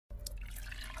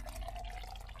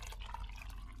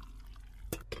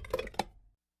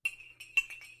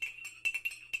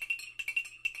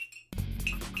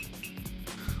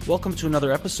Welcome to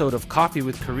another episode of Coffee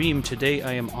with Kareem. Today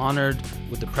I am honored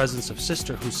with the presence of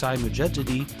Sister Husai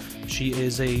Mujaddidi. She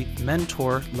is a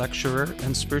mentor, lecturer,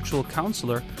 and spiritual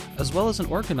counselor, as well as an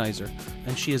organizer,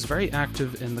 and she is very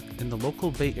active in the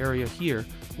local Bay Area here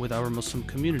with our Muslim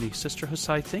community. Sister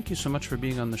Husai, thank you so much for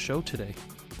being on the show today.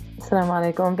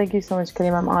 Assalamu alaikum. Thank you so much,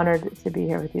 Kareem. I'm honored to be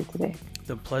here with you today.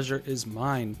 The pleasure is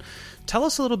mine. Tell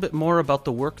us a little bit more about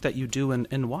the work that you do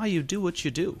and why you do what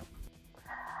you do.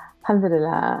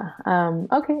 Alhamdulillah.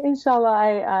 Okay,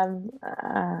 inshallah.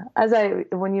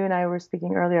 When you and I were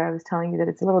speaking earlier, I was telling you that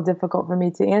it's a little difficult for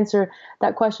me to answer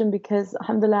that question because,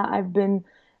 alhamdulillah, I've been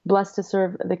blessed to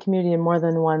serve the community in more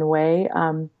than one way.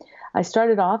 I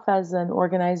started off as an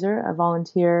organizer, a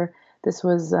volunteer. This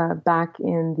was back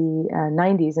in the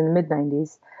 90s, in the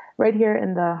mid-90s, right here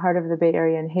in the heart of the Bay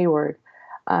Area in Hayward.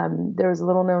 There was a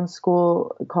little-known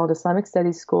school called Islamic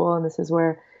Studies School, and this is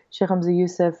where Sheikh Hamza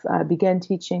Yusuf began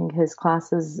teaching his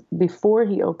classes before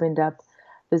he opened up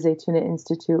the Zaytuna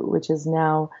Institute, which is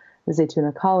now the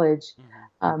Zaytuna College.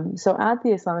 So at the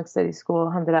Islamic Studies School,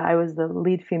 alhamdulillah, I was the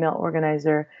lead female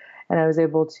organizer, and I was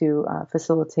able to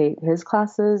facilitate his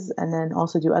classes and then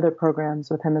also do other programs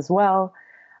with him as well.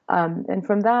 And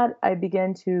from that, I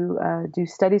began to do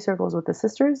study circles with the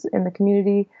sisters in the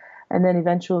community, and then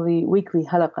eventually weekly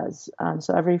halaqas.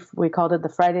 So we called it the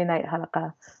Friday night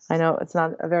halaqa. I know it's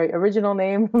not a very original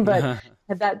name, but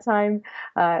at that time,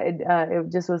 it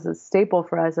just was a staple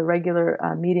for us, a regular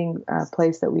meeting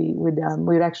place that we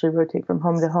would actually rotate from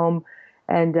home to home.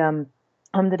 And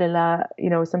alhamdulillah,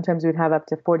 sometimes we'd have up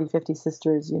to 40, 50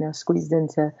 sisters, squeezed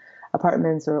into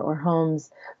apartments or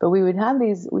homes. But we would have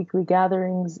these weekly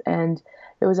gatherings, and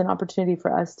it was an opportunity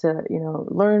for us to,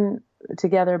 learn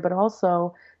together, but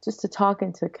also just to talk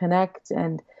and to connect.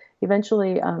 And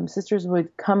eventually, sisters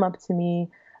would come up to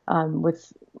me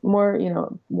with more,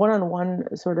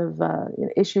 one-on-one sort of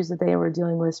issues that they were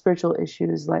dealing with, spiritual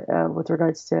issues, like with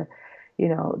regards to,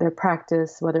 their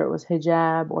practice, whether it was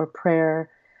hijab or prayer.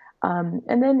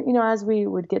 And then, as we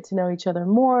would get to know each other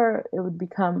more, it would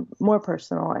become more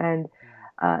personal and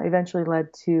eventually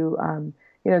led to,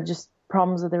 just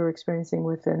problems that they were experiencing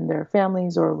within their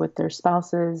families or with their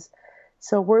spouses.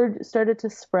 So word started to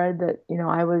spread that,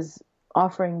 I was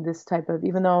offering this type of,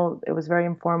 even though it was very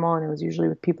informal and it was usually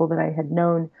with people that I had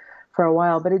known for a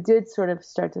while, but it did sort of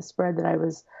start to spread that I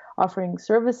was offering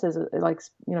services like,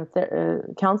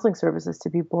 counseling services to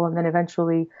people. And then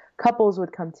eventually couples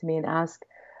would come to me and ask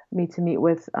me to meet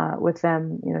with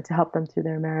them, to help them through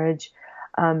their marriage.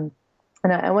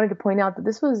 And I wanted to point out that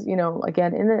this was,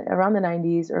 again, around the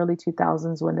 90s, early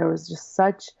 2000s, when there was just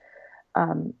such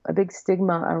a big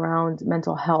stigma around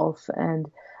mental health.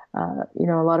 And,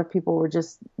 a lot of people were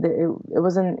just, it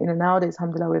wasn't, nowadays,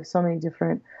 alhamdulillah, we have so many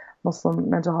different Muslim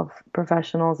mental health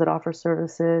professionals that offer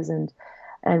services and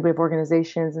we have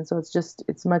organizations. And so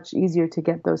it's much easier to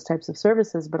get those types of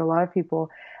services. But a lot of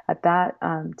people at that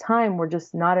time were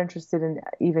just not interested in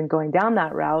even going down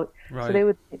that route. Right. So they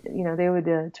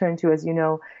would turn to, as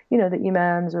the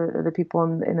imams or the people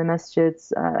in the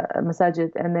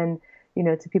masajid, and then,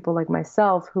 to people like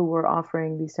myself who were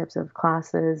offering these types of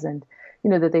classes and,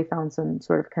 that they found some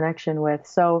sort of connection with.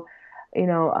 So,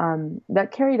 that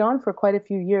carried on for quite a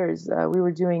few years. We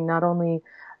were doing not only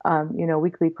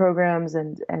weekly programs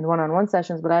and one-on-one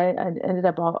sessions, but I ended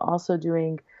up also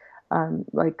doing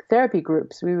like therapy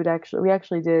groups. We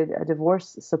actually did a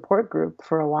divorce support group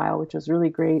for a while, which was really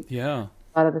great. Yeah.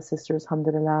 A lot of the sisters,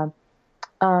 alhamdulillah.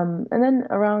 And then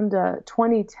around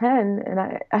 2010, and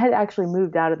I had actually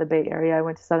moved out of the Bay Area. I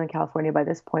went to Southern California by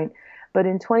this point. But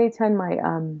in 2010, my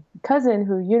cousin,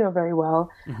 who you know very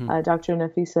well, Dr.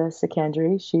 Nafisa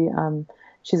Sikandri,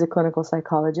 she's a clinical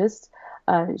psychologist.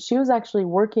 She was actually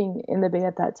working in the Bay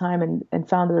at that time and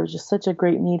found that there was just such a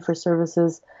great need for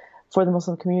services for the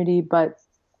Muslim community. But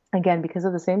again, because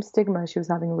of the same stigma, she was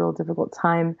having a real difficult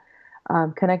time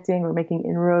connecting or making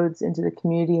inroads into the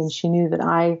community. And she knew that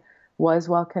I was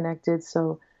well connected.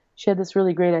 So she had this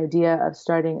really great idea of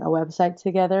starting a website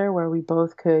together where we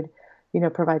both could,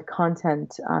 provide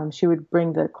content. She would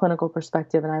bring the clinical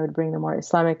perspective and I would bring the more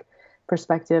Islamic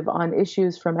perspective on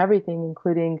issues from everything,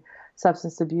 including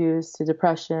substance abuse to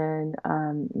depression,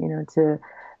 to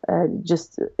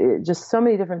just so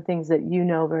many different things that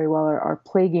very well are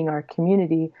plaguing our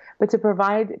community, but to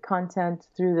provide content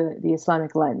through the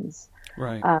Islamic lens.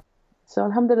 Right. So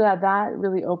alhamdulillah, that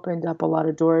really opened up a lot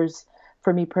of doors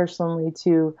for me personally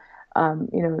to,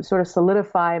 sort of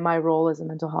solidify my role as a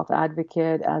mental health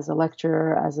advocate, as a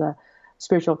lecturer, as a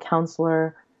spiritual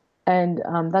counselor. And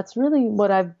that's really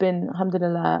what I've been,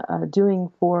 alhamdulillah,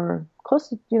 doing for close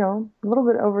to, a little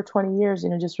bit over 20 years,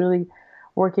 just really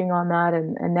working on that.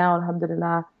 And now,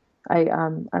 alhamdulillah,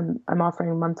 I'm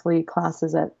offering monthly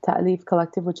classes at Ta'leef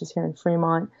Collective, which is here in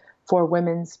Fremont, for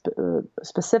women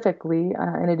specifically.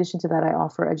 In addition to that, I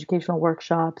offer educational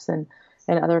workshops and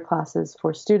other classes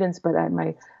for students. But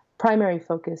my primary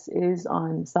focus is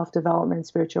on self-development,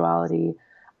 spirituality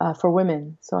for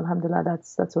women. So alhamdulillah,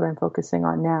 that's what I'm focusing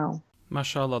on now.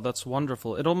 MashaAllah, that's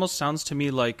wonderful. It almost sounds to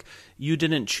me like you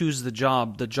didn't choose the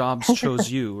jobs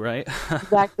chose you, right?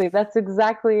 Exactly. That's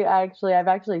exactly, I've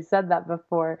actually said that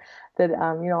before, that,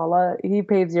 Allah, He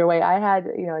paves your way. I had,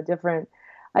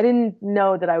 I didn't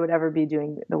know that I would ever be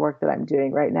doing the work that I'm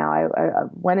doing right now. I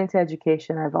went into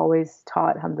education. I've always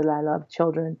taught, alhamdulillah, I love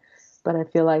children, but I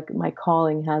feel like my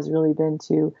calling has really been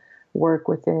to work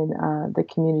within the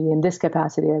community in this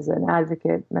capacity as an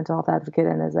advocate, mental health advocate,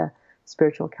 and as a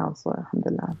spiritual counselor,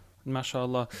 alhamdulillah.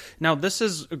 MashaAllah. Now, this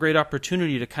is a great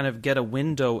opportunity to kind of get a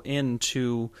window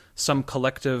into some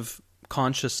collective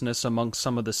consciousness amongst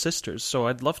some of the sisters. So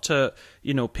I'd love to,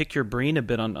 pick your brain a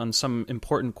bit on some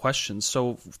important questions.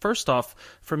 So first off,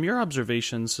 from your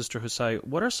observations, Sister Husai,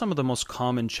 what are some of the most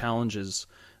common challenges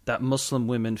that Muslim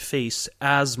women face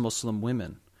as Muslim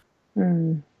women?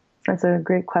 That's a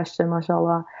great question,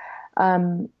 mashallah.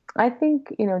 I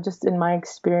think, just in my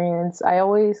experience, I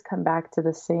always come back to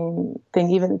the same thing.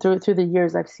 Even through the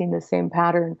years, I've seen the same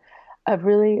pattern of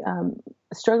really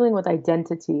struggling with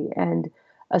identity and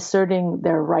asserting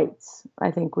their rights,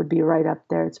 I think would be right up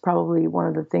there. It's probably one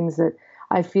of the things that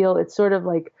I feel it's sort of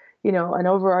like, an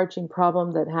overarching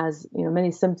problem that has,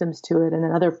 many symptoms to it, and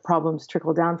then other problems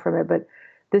trickle down from it. But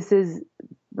this is,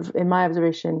 in my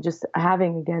observation, just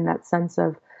having, again, that sense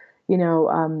of,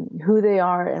 who they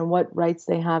are and what rights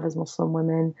they have as Muslim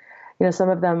women. Some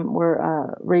of them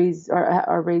were raised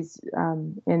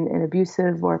in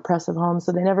abusive or oppressive homes,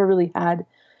 so they never really had,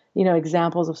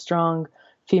 examples of strong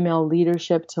female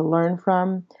leadership to learn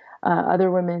from. Other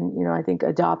women, I think,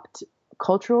 adopt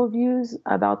cultural views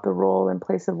about the role and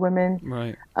place of women,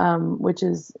 right? Which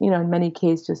is, in many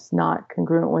cases, just not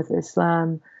congruent with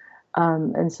Islam.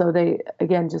 And so they,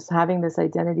 again, just having this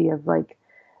identity of like,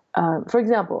 for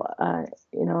example,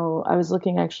 I was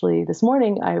looking actually this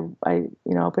morning, I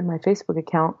opened my Facebook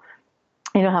account.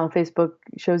 You know how Facebook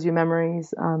shows you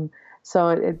memories. So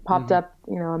it popped up,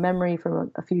 a memory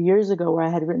from a few years ago where I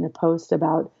had written a post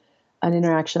about an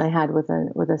interaction I had with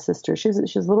a sister. She's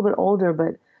a little bit older,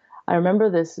 but I remember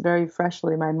this very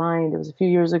freshly in my mind. It was a few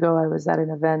years ago. I was at an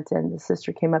event and the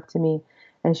sister came up to me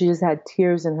and she just had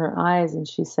tears in her eyes. And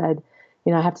she said,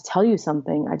 I have to tell you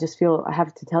something. I just feel I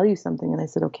have to tell you something. And I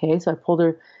said, okay. So I pulled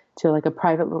her to like a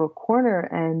private little corner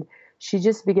and she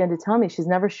just began to tell me she's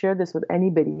never shared this with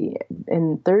anybody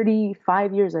in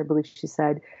 35 years, I believe she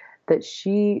said, that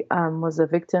she was a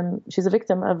victim. She's a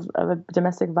victim of a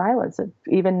domestic violence. And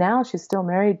even now, she's still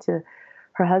married to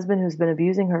her husband who's been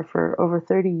abusing her for over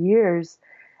 30 years.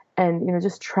 And,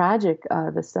 just tragic,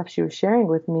 the stuff she was sharing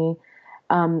with me.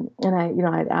 And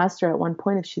I'd asked her at one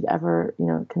point if she'd ever,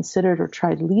 considered or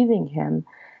tried leaving him.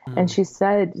 And she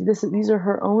said, these are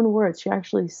her own words. She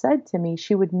actually said to me,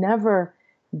 she would never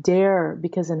dare,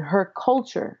 because in her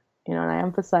culture, and I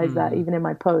emphasize that even in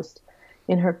my post,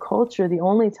 in her culture, the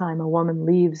only time a woman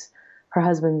leaves her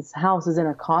husband's house is in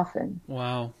a coffin.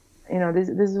 Wow.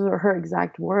 These are her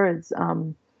exact words.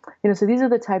 So these are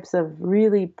the types of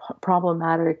really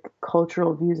problematic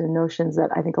cultural views and notions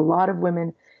that I think a lot of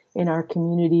women in our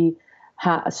community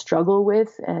struggle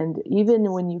with. And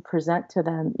even when you present to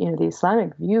them, the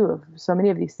Islamic view of so many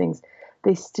of these things,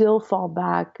 they still fall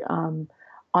back on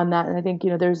that. And I think,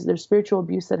 there's spiritual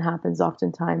abuse that happens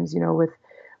oftentimes,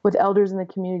 with elders in the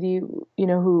community,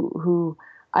 who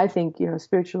I think,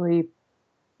 spiritually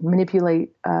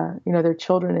manipulate, their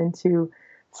children into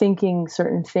thinking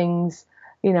certain things,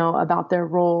 about their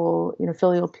role.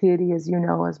 Filial piety, as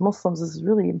as Muslims, is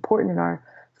really important in our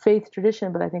faith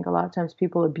tradition, but I think a lot of times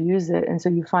people abuse it. And so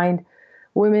you find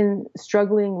women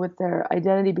struggling with their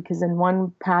identity because in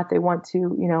one path they want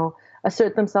to,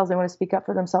 assert themselves, they want to speak up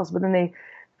for themselves, but then they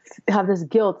have this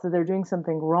guilt that they're doing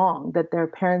something wrong, that their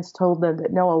parents told them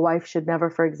that no, a wife should never,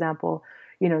 for example,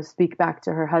 speak back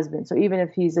to her husband. So even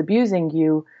if he's abusing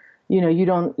you,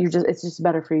 it's just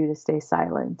better for you to stay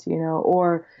silent,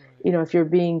 or, if you're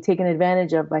being taken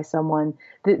advantage of by someone,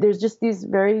 there's just these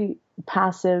very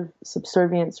passive,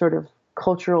 subservient sort of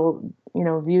cultural,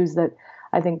 views that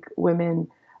I think women,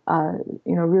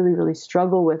 really, really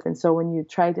struggle with. And so when you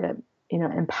try to,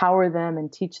 empower them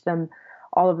and teach them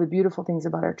all of the beautiful things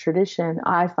about our tradition,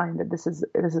 I find that this is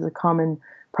a common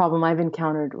problem I've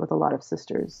encountered with a lot of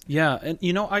sisters. Yeah, and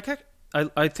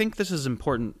I think this is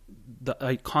important,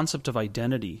 the concept of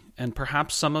identity, and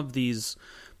perhaps some of these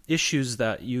issues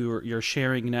that you're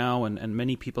sharing now, and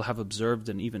many people have observed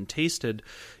and even tasted,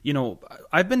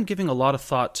 I've been giving a lot of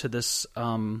thought to this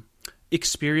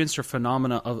experience or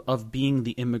phenomena of being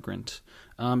the immigrant.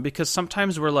 Because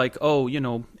sometimes we're like, oh,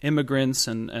 immigrants,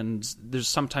 and there's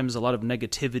sometimes a lot of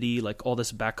negativity, like all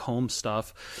this back home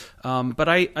stuff. But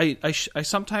I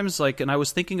sometimes and I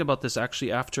was thinking about this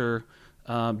actually after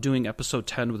doing episode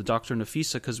 10 with Dr.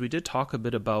 Nafisa, because we did talk a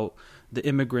bit about the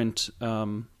immigrant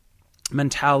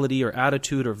mentality or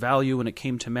attitude or value when it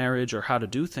came to marriage or how to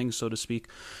do things, so to speak.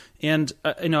 And,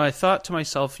 I thought to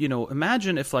myself,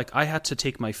 imagine if I had to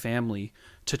take my family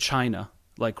to China,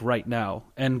 right now,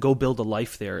 and go build a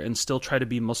life there and still try to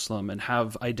be Muslim and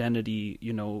have identity,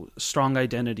 strong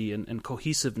identity and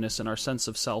cohesiveness in our sense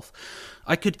of self.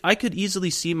 I could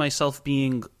easily see myself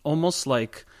being almost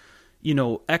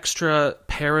extra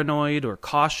paranoid or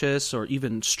cautious or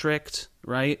even strict,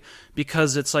 right?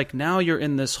 Because it's now you're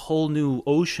in this whole new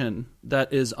ocean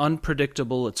that is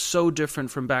unpredictable. It's so different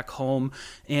from back home.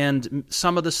 And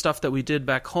some of the stuff that we did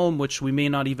back home, which we may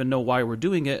not even know why we're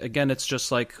doing it, again, it's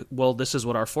just well, this is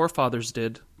what our forefathers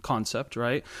did concept,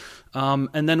 right?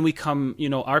 And then we come,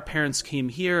 our parents came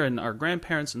here and our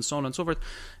grandparents and so on and so forth.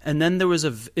 And then there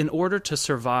was in order to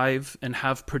survive and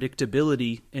have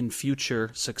predictability in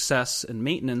future success and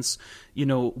maintenance,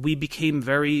 we became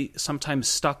very sometimes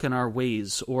stuck in our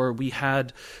ways, or we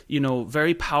had,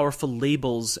 very powerful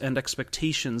labels and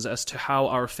expectations as to how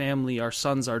our family, our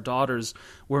sons, our daughters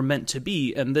were meant to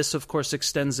be. And this, of course,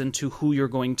 extends into who you're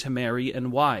going to marry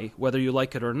and why, whether you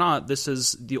like it or not. This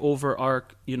is the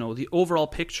the overall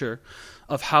picture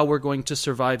of how we're going to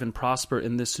survive and prosper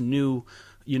in this new,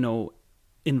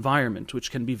 environment, which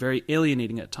can be very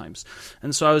alienating at times.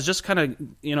 And so I was just kind of,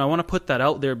 I want to put that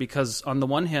out there because on the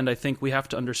one hand, I think we have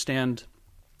to understand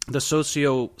the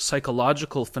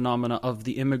socio-psychological phenomena of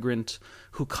the immigrant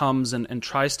who comes and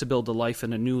tries to build a life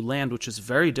in a new land, which is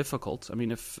very difficult. I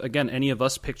mean, if, again, any of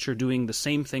us picture doing the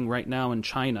same thing right now in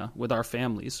China with our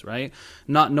families, right?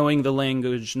 Not knowing the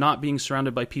language, not being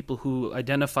surrounded by people who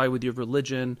identify with your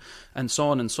religion, and so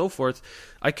on and so forth,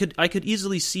 I could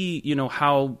easily see,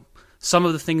 how some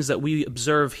of the things that we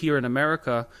observe here in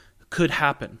America could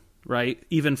happen, right?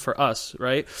 Even for us,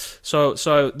 right? So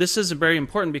this is very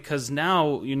important because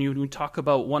now when you talk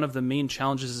about one of the main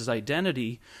challenges is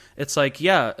identity, it's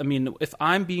if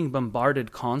I'm being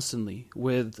bombarded constantly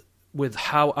with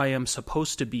how I am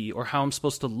supposed to be or how I'm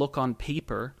supposed to look on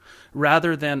paper,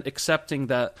 rather than accepting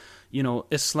that,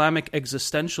 Islamic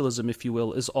existentialism, if you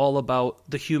will, is all about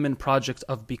the human project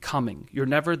of becoming. You're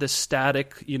never this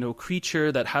static, creature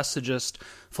that has to just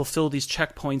fulfill these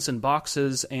checkpoints and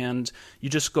boxes, and you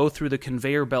just go through the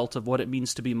conveyor belt of what it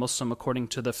means to be Muslim according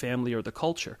to the family or the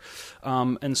culture.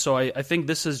 And so I think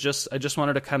this is I just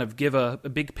wanted to kind of give a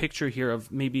big picture here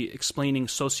of maybe explaining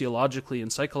sociologically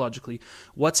and psychologically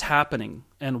what's happening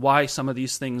and why some of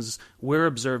these things we're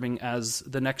observing as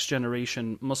the next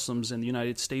generation Muslims in the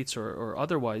United States or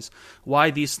otherwise,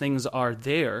 why these things are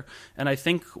there. And I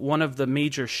think one of the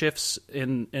major shifts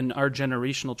in our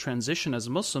generational transition as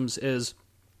Muslims is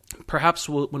perhaps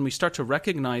when we start to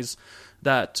recognize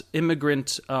that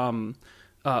immigrant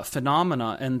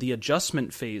phenomena and the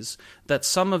adjustment phase, that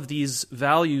some of these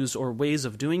values or ways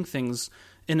of doing things,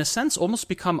 in a sense, almost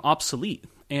become obsolete.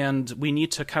 And we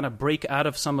need to kind of break out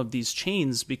of some of these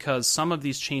chains because some of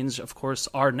these chains, of course,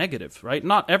 are negative, right?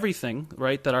 Not everything,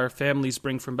 right, that our families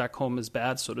bring from back home is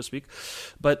bad, so to speak.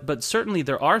 But certainly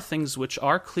there are things which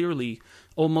are clearly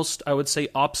almost, I would say,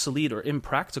 obsolete or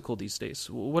impractical these days.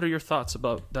 What are your thoughts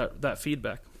about that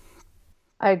feedback?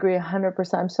 I agree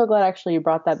 100%. I'm so glad actually you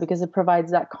brought that because it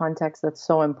provides that context that's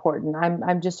so important.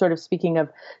 I'm just sort of speaking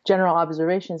of general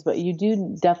observations, but you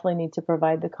do definitely need to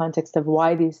provide the context of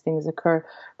why these things occur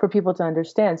for people to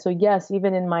understand. So yes,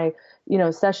 even in my,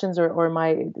 sessions or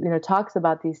my, talks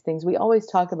about these things, we always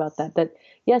talk about that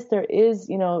yes, there is,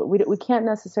 we can't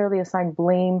necessarily assign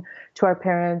blame to our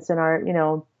parents and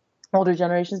our, older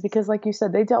generations, because like you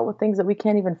said, they dealt with things that we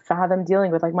can't even fathom dealing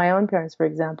with. Like my own parents, for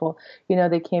example,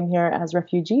 they came here as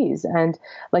refugees. And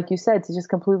like you said, to just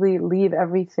completely leave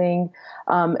everything,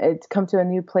 to come to a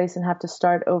new place and have to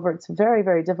start over, it's very,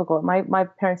 very difficult. My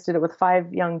parents did it with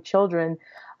 5 young children.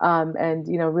 And,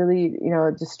 really,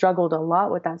 just struggled a lot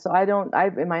with that. So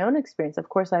in my own experience, of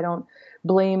course, I don't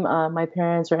blame my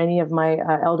parents or any of my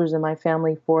elders in my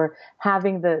family for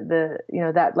having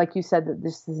that, like you said, that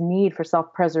this need for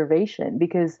self-preservation,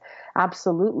 because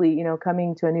absolutely,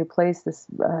 coming to a new place, this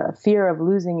fear of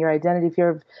losing your identity, fear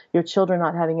of your children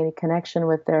not having any connection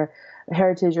with their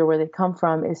heritage or where they come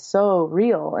from is so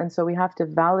real. And so we have to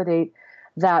validate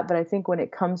that. But I think when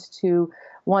it comes to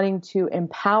wanting to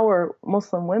empower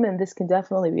Muslim women, this can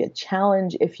definitely be a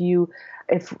challenge if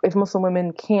Muslim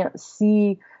women can't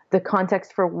see the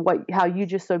context for how you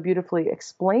just so beautifully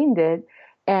explained it,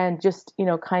 and just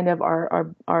kind of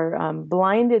are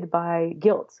blinded by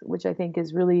guilt, which I think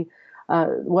is really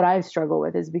what I struggle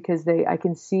with, is because I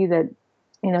can see that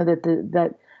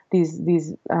that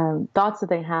these thoughts that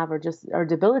they have are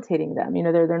debilitating them.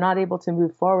 They're not able to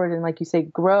move forward and, like you say,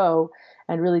 grow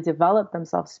and really develop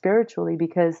themselves spiritually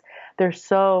because they're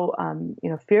so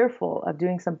fearful of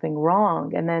doing something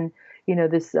wrong. And then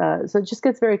so it just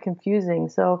gets very confusing.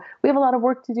 So we have a lot of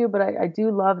work to do, but I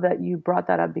do love that you brought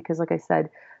that up because, like I said,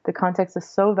 the context is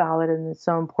so valid and it's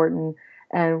so important.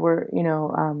 And we're,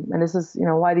 and this is,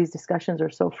 why these discussions are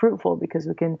so fruitful, because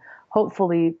we can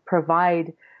hopefully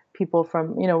provide people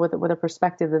from, with a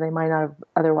perspective that they might not have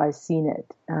otherwise seen it.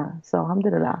 So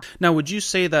alhamdulillah. Now, would you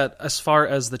say that as far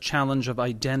as the challenge of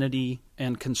identity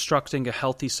and constructing a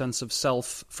healthy sense of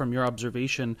self from your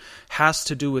observation has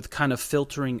to do with kind of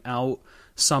filtering out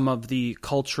some of the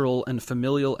cultural and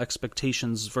familial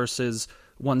expectations versus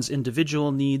one's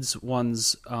individual needs,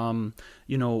 one's,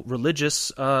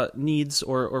 religious needs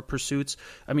or pursuits?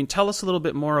 I mean, tell us a little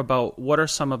bit more about what are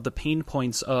some of the pain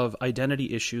points of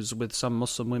identity issues with some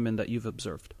Muslim women that you've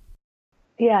observed.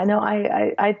 Yeah, no,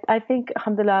 I think,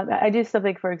 alhamdulillah, I do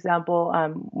something, for example,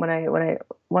 when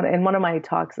in one of my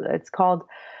talks, it's called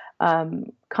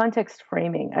context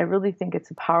framing. I really think it's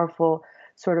a powerful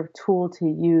sort of tool to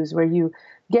use, where you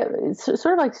it's sort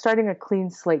of like starting a clean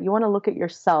slate. You want to look at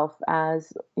yourself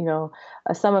as,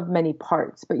 a sum of many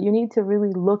parts, but you need to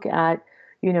really look at,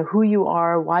 who you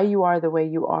are, why you are the way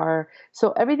you are.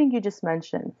 So everything you just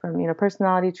mentioned, from,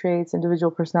 personality traits,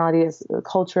 individual personality, as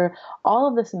culture, all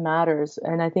of this matters.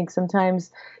 And I think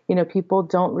sometimes, people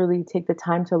don't really take the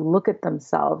time to look at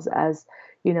themselves as,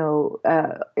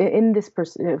 in this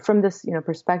from this,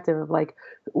 perspective of like,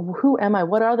 who am I?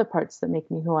 What are the parts that make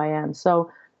me who I am?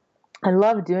 So I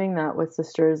love doing that with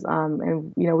sisters.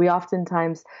 And, we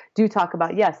oftentimes do talk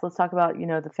about, let's talk about,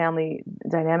 the family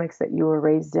dynamics that you were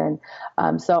raised in.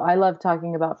 So I love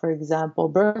talking about, for example,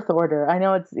 birth order. I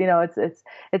know it's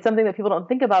something that people don't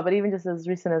think about, but even just as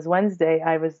recent as Wednesday,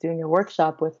 I was doing a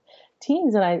workshop with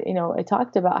teens, and I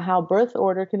talked about how birth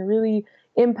order can really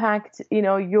impact,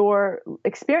 your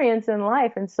experience in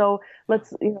life. And so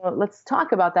let's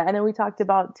talk about that. And then we talked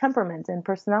about temperament and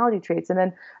personality traits. And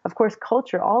then, of course,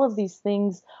 culture. All of these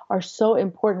things are so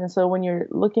important. And so when you're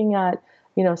looking at,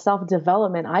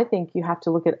 self-development, I think you have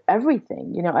to look at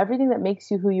everything, everything that makes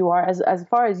you who you are as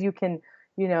far as you can,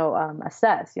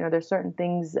 assess. There's certain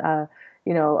things, that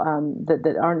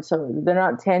aren't, so they're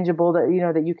not tangible,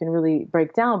 that you can really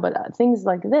break down. But things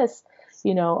like this,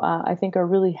 I think are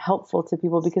really helpful to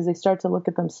people, because they start to look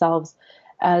at themselves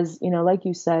as, like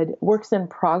you said, works in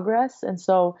progress. And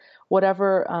so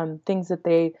whatever things that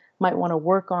they might want to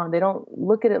work on, they don't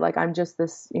look at it like I'm just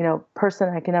this,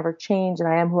 person I can never change and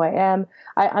I am who I am.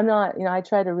 I'm not, I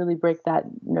try to really break that,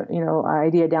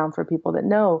 idea down for people that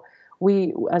no,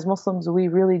 we as Muslims, we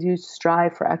really do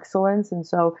strive for excellence. And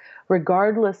so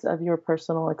regardless of your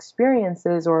personal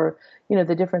experiences or,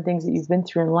 the different things that you've been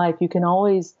through in life, you can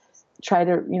always try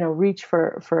to, reach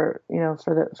for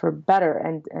better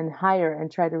and higher,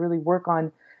 and try to really work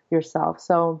on yourself.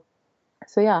 So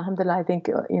yeah, alhamdulillah, I think,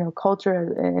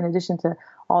 culture, in addition to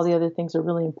all the other things, are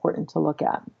really important to look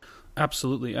at.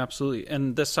 Absolutely.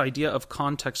 And this idea of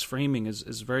context framing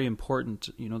is very important.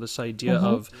 This idea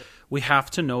of we have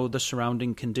to know the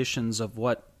surrounding conditions of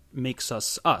what makes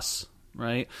us us,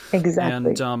 right?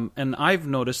 Exactly. And I've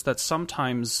noticed that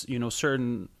sometimes,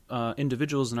 certain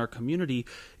individuals in our community,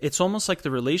 it's almost like the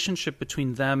relationship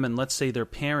between them and, let's say, their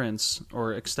parents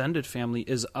or extended family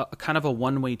is a kind of a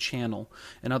one-way channel.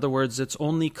 In other words, it's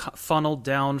only funneled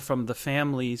down from the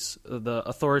families, the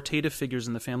authoritative figures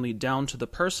in the family, down to the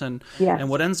person. Yes. And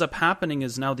what ends up happening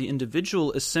is now the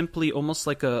individual is simply almost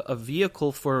like a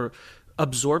vehicle for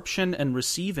absorption and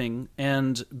receiving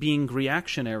and being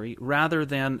reactionary, rather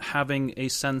than having a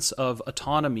sense of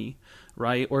autonomy,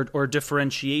 right, or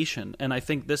differentiation. And I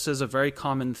think this is a very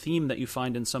common theme that you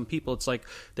find in some people. It's like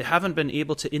they haven't been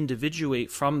able to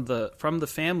individuate from the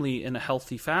family in a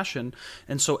healthy fashion,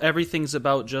 and so everything's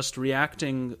about just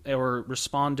reacting or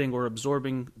responding or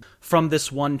absorbing from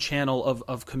this one channel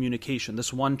of communication,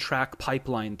 this one track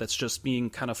pipeline that's just being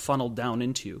kind of funneled down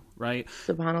into you, right?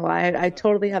 SubhanAllah, I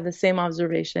totally have the same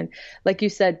observation. Like you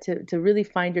said, to really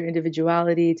find your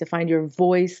individuality, to find your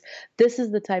voice. This is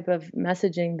the type of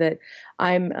messaging that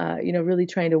I'm, really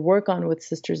trying to work on with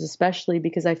sisters, especially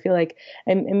because I feel like,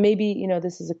 and maybe,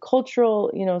 this is a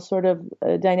cultural, sort of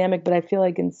dynamic, but I feel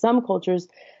like in some cultures,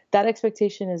 that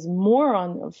expectation is more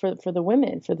on for the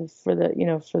women, for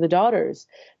the daughters,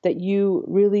 that you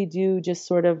really do just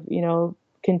sort of,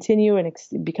 continue and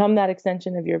become that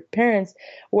extension of your parents.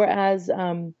 Whereas,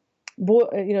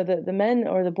 the men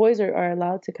or the boys are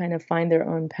allowed to kind of find their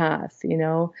own path,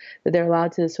 that they're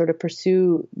allowed to sort of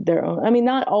pursue their own. I mean,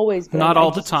 not always, but not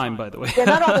all the time, by the way. Yeah,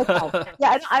 not all the time.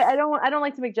 Yeah, I don't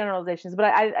like to make generalizations, but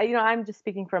I'm just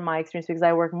speaking from my experience because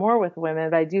I work more with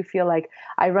women, but I do feel like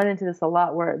I run into this a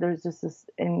lot where there's just this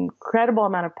incredible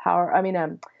amount of power. I mean,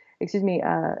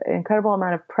 incredible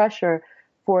amount of pressure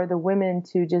for the women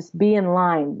to just be in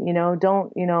line,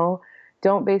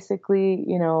 don't basically,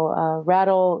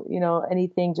 rattle,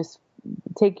 anything, just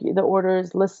take the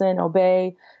orders, listen,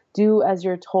 obey, do as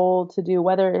you're told to do,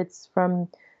 whether it's from,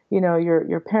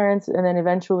 your parents, and then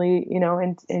eventually, in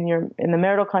the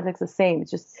marital context, the same.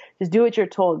 It's just do what you're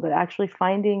told, but actually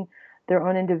finding their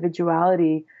own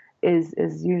individuality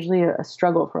is usually a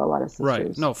struggle for a lot of sisters.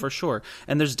 Right. No, for sure.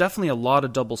 And there's definitely a lot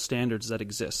of double standards that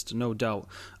exist, no doubt.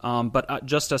 But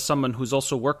just as someone who's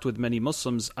also worked with many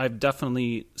Muslims, I've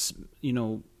definitely,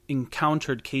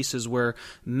 encountered cases where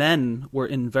men were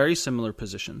in very similar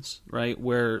positions, right?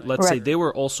 Where, let's say, they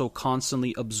were also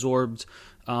constantly absorbed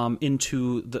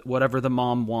into whatever the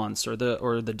mom wants or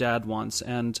the dad wants,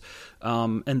 and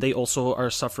they also are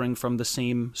suffering from the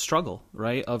same struggle,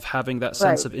 right, of having that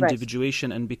sense of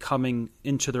individuation and becoming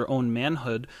into their own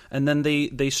manhood, and then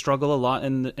they struggle a lot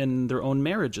in their own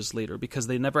marriages later because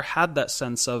they never had that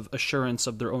sense of assurance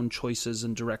of their own choices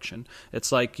and direction.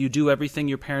 It's like you do everything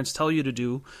your parents tell you to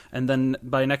do, and then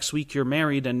by next week you're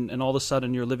married, and all of a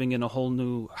sudden you're living in a whole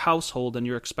new household, and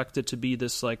you're expected to be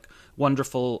this like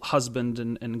wonderful husband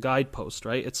and guidepost,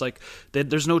 right? It's like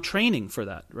there's no training for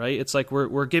that, right? It's like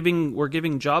we're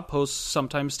giving job posts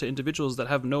sometimes to individuals that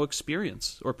have no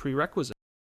experience or prerequisite.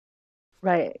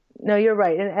 Right. No, you're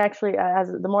right. And actually,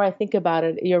 the more I think about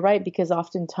it, you're right, because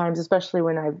oftentimes, especially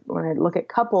when I look at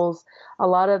couples, a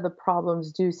lot of the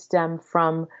problems do stem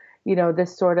from,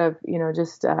 this sort of,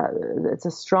 it's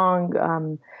a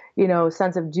strong,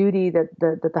 sense of duty that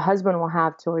the husband will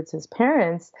have towards his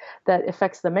parents that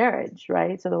affects the marriage,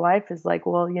 right? So the wife is like,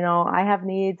 well, I have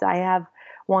needs, I have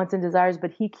wants and desires,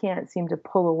 but he can't seem to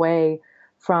pull away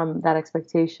from that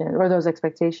expectation or those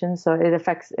expectations. So it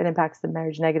impacts the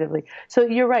marriage negatively. So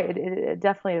you're right. It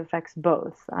definitely affects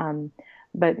both.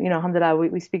 But, alhamdulillah,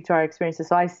 we speak to our experiences.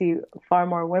 So I see far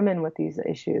more women with these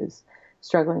issues,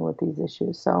 struggling with these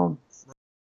issues. So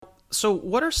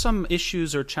what are some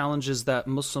issues or challenges that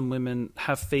Muslim women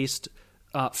have faced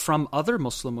from other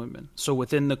Muslim women? So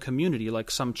within the community, like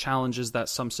some challenges that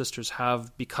some sisters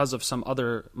have because of some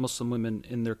other Muslim women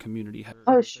in their community.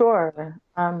 Oh, sure.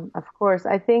 Of course.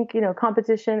 I think,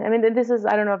 competition, I mean, I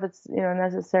don't know if it's,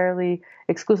 necessarily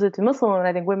exclusive to Muslim women.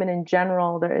 I think women in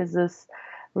general, there is this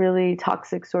really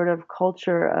toxic sort of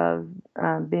culture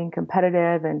of being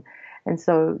competitive and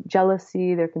so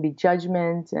jealousy, there can be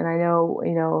judgment. And I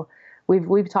know,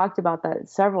 we've talked about that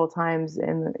several times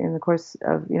in the course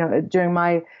of, during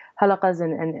my halaqas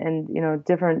and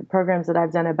different programs that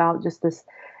I've done about just this,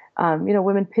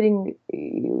 women pitting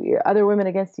other women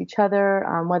against each other,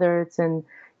 whether it's in,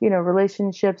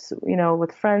 relationships,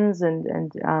 with friends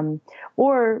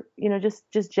or,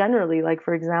 just generally, like,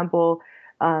 for example,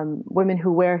 women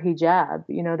who wear hijab,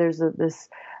 there's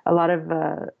a lot of,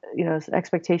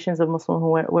 expectations of Muslim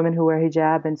women who wear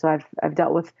hijab. And so I've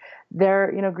dealt with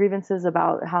their, grievances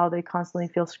about how they constantly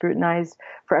feel scrutinized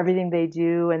for everything they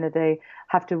do, and that they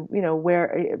have to,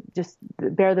 just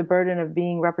bear the burden of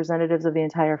being representatives of the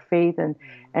entire faith. And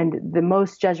the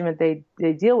most judgment they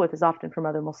deal with is often from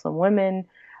other Muslim women.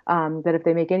 That if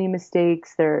they make any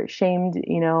mistakes, they're shamed,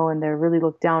 and they're really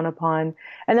looked down upon.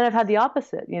 And then I've had the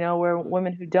opposite, where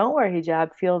women who don't wear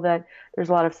hijab feel that there's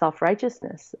a lot of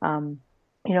self-righteousness,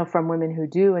 from women who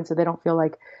do. And so they don't feel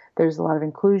like there's a lot of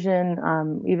inclusion,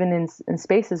 even in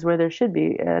spaces where there should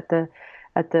be in the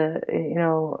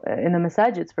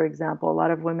masajids, for example. A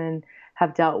lot of women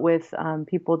have dealt with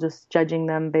people just judging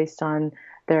them based on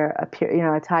their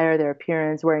attire, their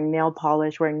appearance, wearing nail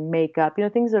polish, wearing makeup,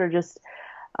 things that are just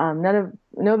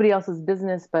nobody else's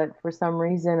business, but for some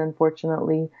reason,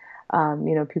 unfortunately,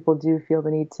 people do feel the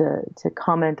need to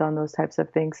comment on those types of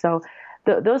things. So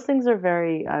those things are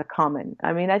very common.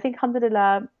 I mean, I think,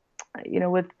 alhamdulillah,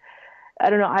 I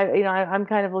don't know, I'm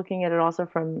kind of looking at it also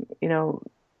from,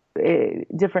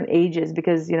 different ages,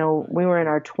 because, we were in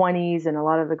our 20s and a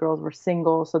lot of the girls were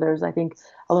single. So there's, I think,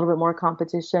 a little bit more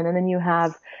competition. And then you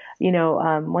have,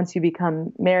 once you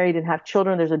become married and have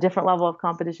children, there's a different level of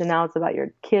competition. Now it's about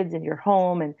your kids and your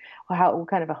home and what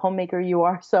kind of a homemaker you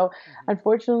are. So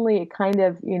unfortunately, it kind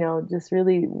of, just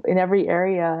really in every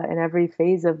area, in every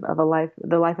phase of a life,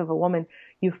 the life of a woman,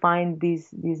 you find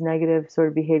these negative sort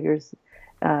of behaviors,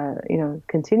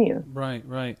 continue. Right,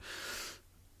 right.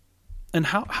 And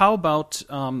how about,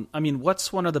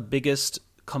 what's one of the biggest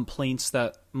complaints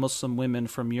that Muslim women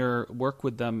from your work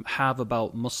with them have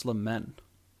about Muslim men?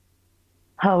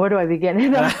 Oh, where do I begin?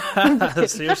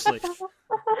 Seriously.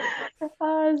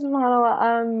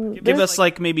 SubhanAllah. Give us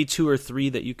like maybe 2 or 3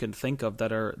 that you can think of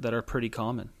that are pretty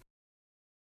common.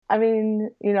 I mean,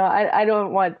 I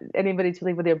don't want anybody to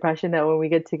leave with the impression that when we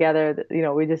get together,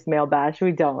 we just male bash.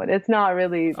 We don't. It's not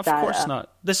really Of that. course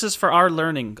not. This is for our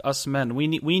learning, us men. We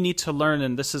need to learn,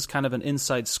 and this is kind of an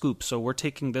inside scoop. So we're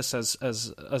taking this as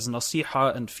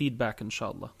nasiha and feedback,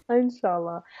 inshallah.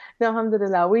 Inshallah. No,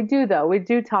 alhamdulillah. We do, though. We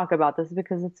do talk about this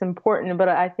because it's important. But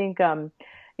I think, a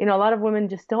lot of women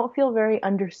just don't feel very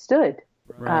understood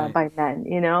by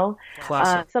men,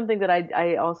 Classic. Something that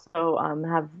I also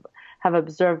have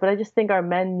observed, but I just think our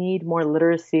men need more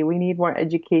literacy. We need more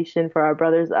education for our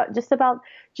brothers, just about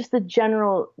just the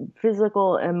general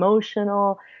physical,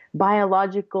 emotional,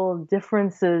 biological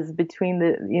differences between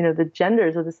the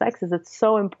genders or the sexes. It's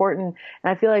so important.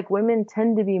 And I feel like women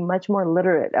tend to be much more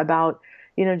literate about,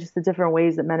 just the different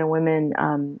ways that men and women,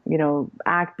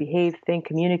 act, behave, think,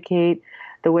 communicate,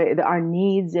 the way that our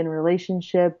needs in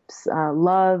relationships,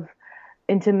 love,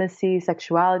 intimacy,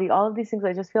 sexuality, all of these things.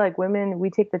 I just feel like women, we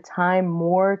take the time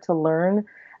more to learn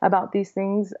about these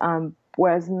things,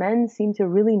 whereas men seem to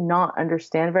really not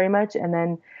understand very much. And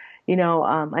then,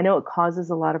 I know it causes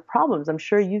a lot of problems. I'm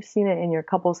sure you've seen it in your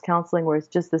couples counseling where it's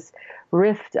just this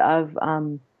rift of,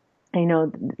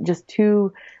 just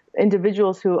two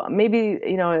individuals who maybe,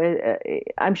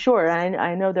 I'm sure, and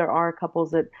I know there are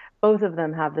couples that both of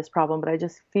them have this problem, but I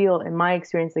just feel in my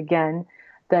experience, again,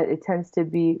 that it tends to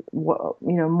be,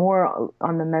 more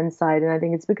on the men's side. And I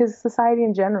think it's because society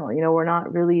in general, we're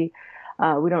not really,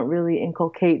 we don't really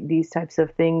inculcate these types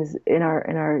of things in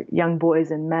our young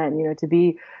boys and men, to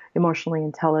be emotionally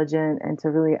intelligent and to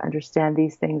really understand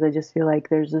these things. I just feel like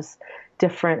there's this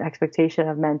different expectation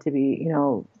of men to be,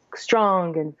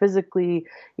 strong and physically,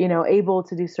 able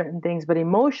to do certain things, but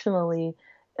emotionally,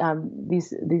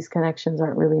 these connections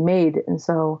aren't really made. And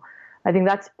so I think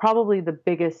that's probably the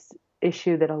biggest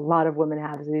issue that a lot of women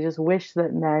have, is they just wish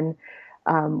that men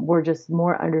were just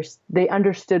more they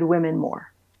understood women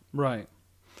more. Right.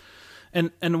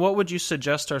 And what would you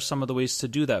suggest are some of the ways to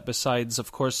do that besides,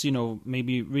 of course,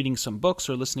 maybe reading some books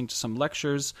or listening to some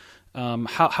lectures?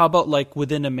 How about like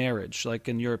within a marriage, like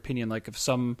in your opinion, like if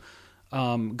some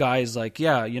guys like,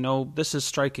 this is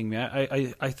striking me.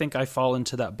 I think I fall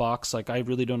into that box. Like, I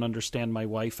really don't understand my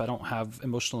wife. I don't have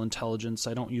emotional intelligence.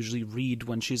 I don't usually read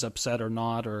when she's upset or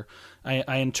not, or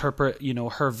I interpret,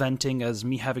 her venting as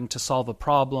me having to solve a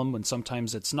problem when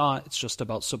sometimes it's not. It's just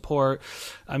about support.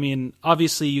 I mean,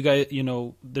 obviously you guys,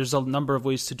 there's a number of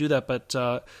ways to do that, but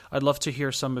I'd love to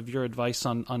hear some of your advice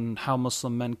on how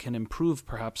Muslim men can improve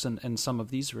perhaps in some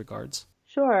of these regards.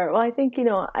 Sure. Well, I think,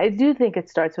 I do think it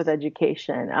starts with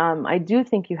education. I do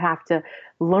think you have to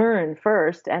learn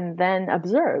first and then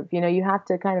observe. You have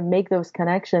to kind of make those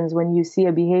connections when you see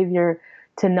a behavior,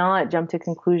 to not jump to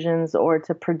conclusions or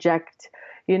to project,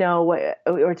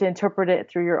 or to interpret it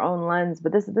through your own lens.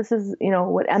 But this is,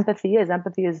 what empathy is.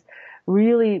 Empathy is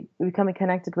really becoming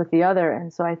connected with the other.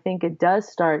 And so I think it does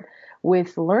start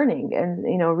with learning and,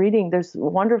 reading. There's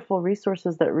wonderful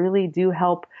resources that really do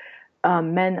help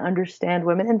men understand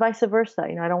women, and vice versa.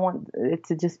 I don't want it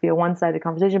to just be a one-sided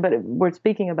conversation, but we're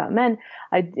speaking about men.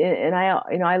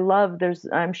 I love.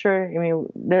 I'm sure.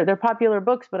 They're popular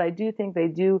books, but I do think they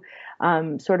do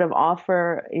sort of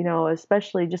offer,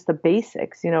 especially just the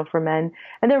basics, for men,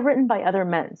 and they're written by other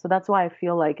men. So that's why I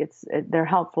feel like they're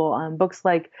helpful. Books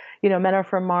like, Men Are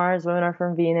From Mars, Women Are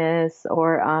From Venus,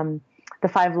 or The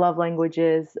 5 Love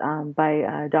Languages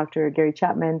by Dr. Gary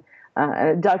Chapman.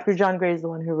 Dr. John Gray is the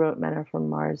one who wrote Men Are From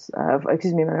Mars.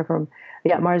 Men Are From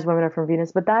Mars, Women Are From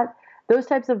Venus. But those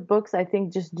types of books, I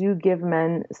think, just do give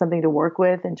men something to work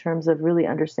with in terms of really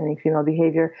understanding female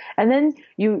behavior. And then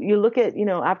you look at,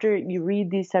 after you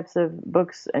read these types of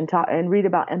books and read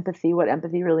about empathy, what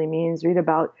empathy really means, read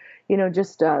about,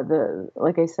 just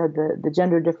like I said, the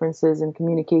gender differences in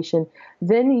communication,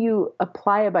 then you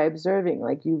apply it by observing,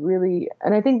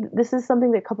 and I think this is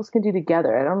something that couples can do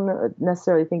together. I don't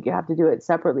necessarily think you have to do it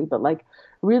separately, but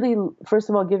really, first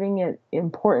of all, giving it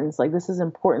importance, this is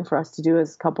important for us to do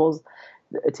as couples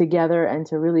together, and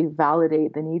to really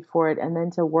validate the need for it, and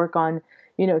then to work on,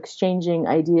 exchanging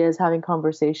ideas, having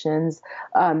conversations,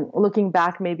 looking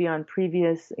back maybe on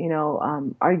previous,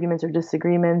 arguments or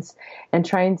disagreements and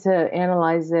trying to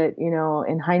analyze it,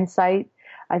 in hindsight.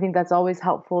 I think that's always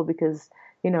helpful because,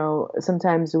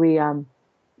 sometimes we're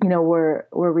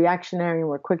reactionary and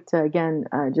we're quick to, again,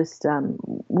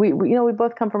 we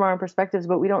both come from our own perspectives,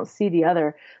 but we don't see the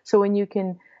other. So when you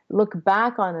can look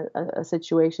back on a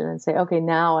situation and say, okay,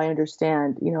 now I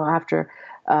understand, after,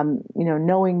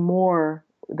 knowing more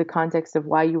the context of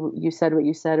why you said what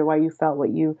you said or why you felt what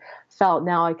you felt,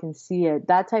 now I can see it.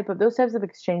 Those types of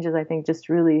exchanges, I think, just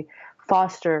really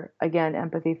foster, again,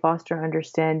 empathy, foster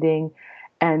understanding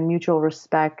and mutual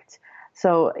respect.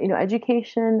 So,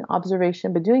 education,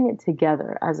 observation, but doing it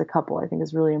together as a couple, I think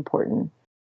is really important.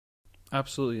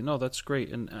 Absolutely. No, that's great.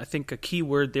 And I think a key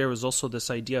word there is also this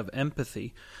idea of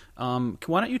empathy. Why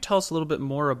don't you tell us a little bit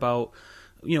more about,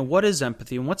 what is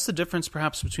empathy and what's the difference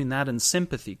perhaps between that and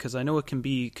sympathy? Because I know it can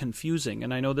be confusing.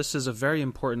 And I know this is a very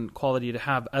important quality to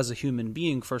have as a human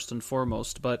being, first and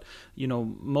foremost. But,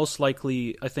 most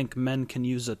likely, I think men can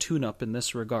use a tune-up in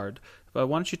this regard. But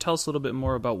why don't you tell us a little bit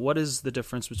more about what is the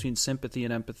difference between sympathy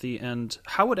and empathy, and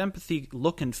how would empathy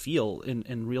look and feel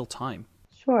in real time?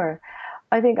 Sure.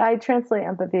 I think I translate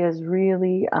empathy as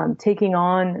really taking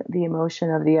on the emotion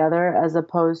of the other, as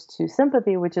opposed to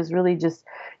sympathy, which is really just,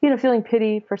 feeling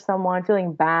pity for someone,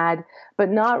 feeling bad, but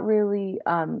not really,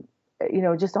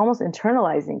 just almost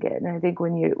internalizing it. And I think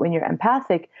when you're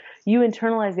empathic, you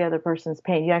internalize the other person's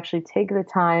pain. You actually take the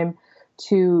time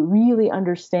to really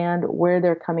understand where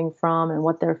they're coming from and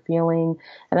what they're feeling.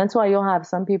 And that's why you'll have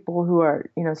some people who are,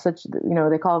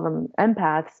 they call them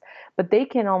empaths, but they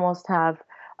can almost have,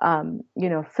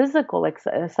 physical, like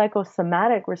a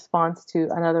psychosomatic response to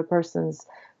another person's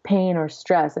pain or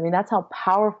stress. I mean, that's how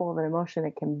powerful of an emotion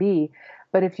it can be.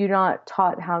 But if you're not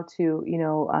taught how to,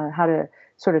 how to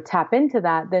sort of tap into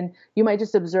that, then you might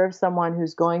just observe someone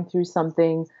who's going through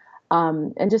something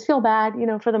and just feel bad,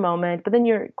 for the moment, but then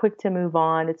you're quick to move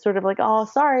on. It's sort of like, oh,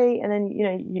 sorry. And then,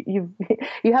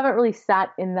 you haven't really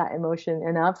sat in that emotion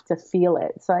enough to feel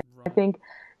it. So I think,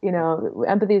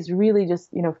 empathy is really just,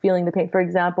 feeling the pain. For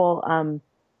example,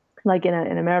 like in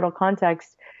a marital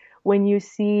context, when you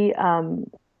see,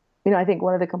 I think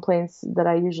one of the complaints that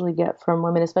I usually get from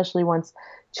women, especially once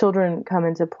children come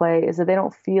into play, is that they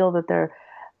don't feel that their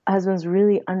husbands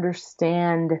really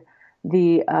understand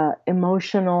the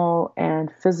emotional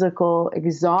and physical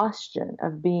exhaustion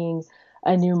of being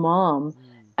a new mom.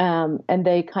 And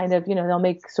they kind of, they'll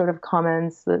make sort of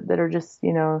comments that are just,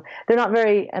 they're not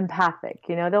very empathic.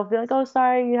 They'll be like, oh,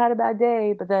 sorry, you had a bad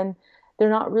day. But then they're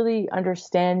not really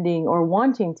understanding or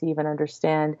wanting to even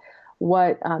understand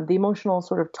what the emotional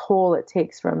sort of toll it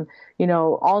takes from,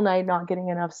 all night not getting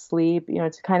enough sleep,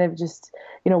 to kind of just,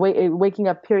 waking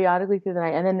up periodically through the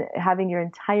night and then having your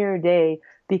entire day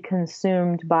be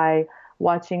consumed by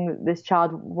watching this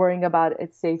child, worrying about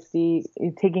its safety,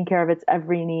 taking care of its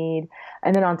every need.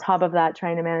 And then on top of that,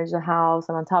 trying to manage the house,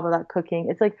 and on top of that, cooking.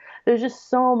 It's like, there's just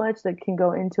so much that can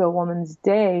go into a woman's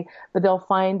day, but they'll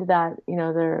find that,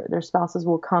 their spouses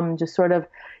will come just sort of,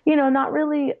 not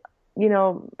really,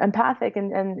 empathic.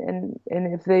 And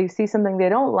if they see something they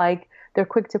don't like, they're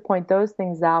quick to point those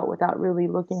things out without really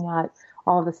looking at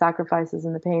all of the sacrifices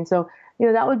and the pain. So,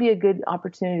 that would be a good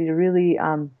opportunity to really,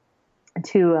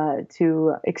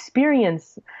 to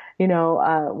experience,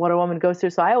 what a woman goes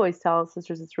through. So I always tell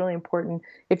sisters, it's really important,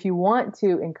 if you want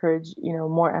to encourage,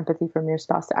 more empathy from your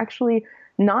spouse, to actually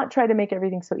not try to make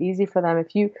everything so easy for them.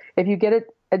 If you get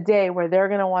a day where they're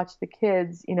going to watch the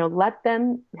kids, let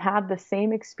them have the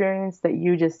same experience that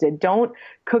you just did. Don't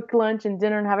cook lunch and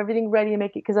dinner and have everything ready and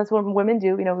make it, because that's what women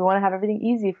do. We want to have everything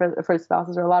easy for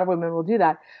spouses, or a lot of women will do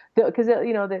that because,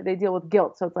 they deal with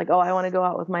guilt. So it's like, oh, I want to go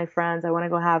out with my friends. I want to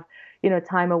go have,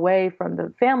 time away from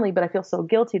the family, but I feel so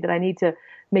guilty that I need to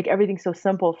make everything so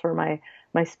simple for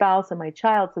my spouse and my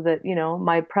child, so that,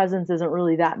 my presence isn't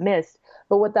really that missed.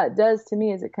 But what that does to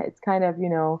me is it's kind of,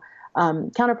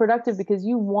 counterproductive, because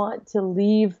you want to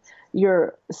leave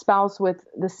your spouse with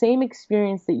the same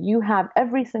experience that you have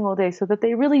every single day, so that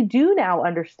they really do now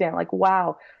understand, like,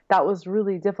 wow, that was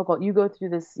really difficult. You go through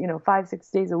this,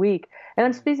 5-6 days a week. And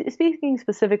I'm speaking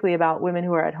specifically about women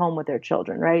who are at home with their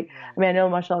children, right? I mean, I know,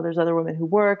 mashallah, there's other women who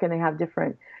work and they have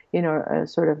different,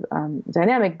 sort of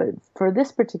dynamic. But for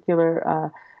this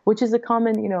particular, which is a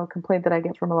common, complaint that I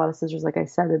get from a lot of sisters, like I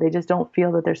said, that they just don't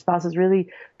feel that their spouses really,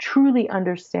 truly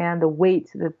understand the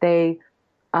weight that they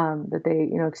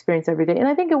experience every day. And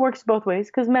I think it works both ways,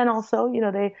 because men also,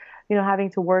 they,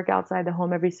 having to work outside the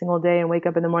home every single day and wake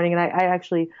up in the morning. And I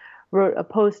actually wrote a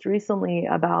post recently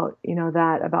about,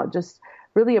 about just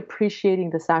really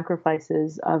appreciating the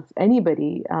sacrifices of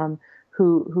anybody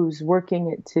who's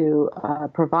working it to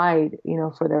provide,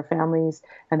 for their families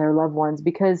and their loved ones,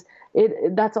 because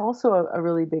that's also a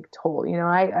really big toll.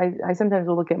 I sometimes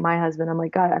will look at my husband. I'm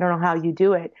like, God, I don't know how you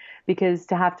do it, because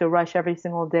to have to rush every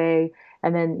single day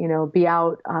and then, be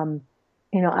out,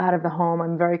 out of the home.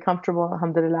 I'm very comfortable.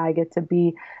 Alhamdulillah, I get to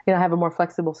be, have a more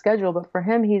flexible schedule. But for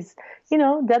him, he's,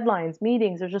 deadlines,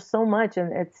 meetings, there's just so much,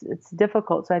 and it's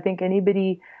difficult. So I think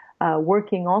anybody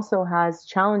working also has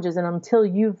challenges. And until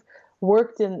you've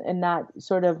worked in that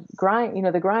sort of grind,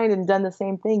 the grind, and done the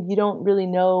same thing, you don't really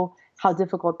know how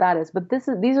difficult that is. But these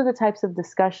are the types of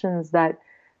discussions that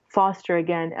foster,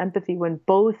 again, empathy, when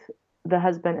both the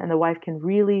husband and the wife can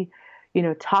really,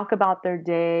 talk about their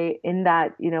day in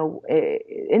that,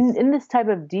 in this type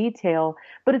of detail,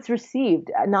 but it's received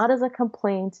not as a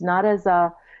complaint, not as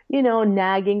a,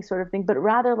 nagging sort of thing, but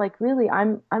rather like, really,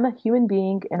 I'm a human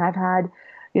being, and I've had,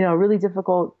 a really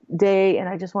difficult day, and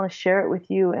I just want to share it with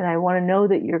you, and I want to know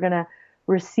that you're going to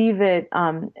receive it,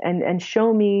 and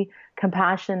show me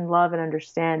compassion, love, and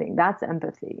understanding. That's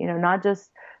empathy, not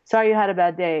just, sorry you had a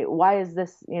bad day, why is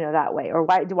this, that way, or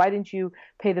why didn't you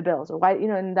pay the bills, or why,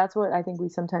 and that's what I think we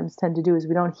sometimes tend to do, is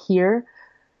we don't hear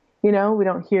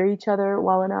each other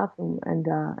well enough,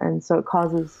 and so it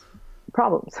causes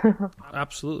problems.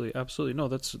 Absolutely. No,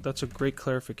 that's a great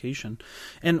clarification.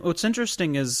 And what's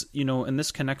interesting is, and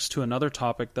this connects to another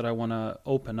topic that I want to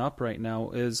open up right now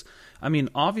is,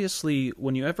 obviously,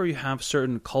 whenever you have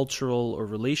certain cultural or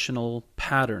relational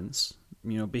patterns,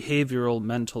 behavioral,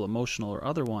 mental, emotional, or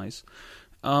otherwise,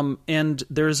 and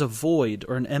there's a void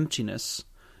or an emptiness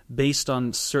based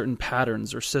on certain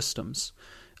patterns or systems,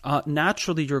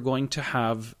 naturally you're going to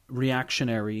have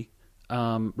reactionary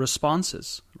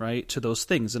responses, right, to those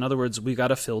things. In other words, we got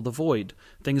to fill the void.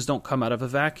 Things don't come out of a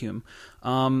vacuum.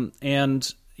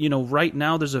 And right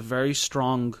now there's a very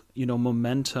strong,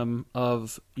 momentum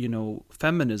of,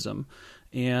 feminism.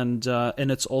 And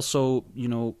it's also,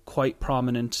 quite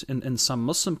prominent in some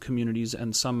Muslim communities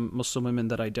and some Muslim women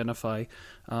that identify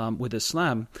with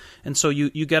Islam. And so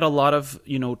you get a lot of,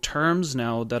 terms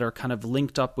now that are kind of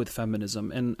linked up with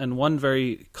feminism. And one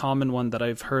very common one that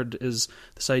I've heard is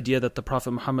this idea that the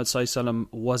Prophet Muhammad ﷺ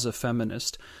was a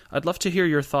feminist. I'd love to hear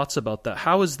your thoughts about that.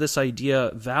 How is this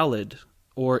idea valid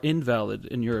or invalid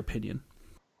in your opinion?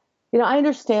 I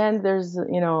understand there's,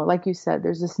 like you said,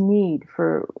 there's this need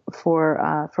for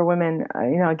women,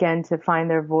 again, to find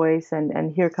their voice,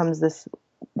 and here comes this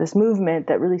movement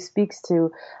that really speaks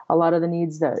to a lot of the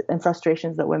needs and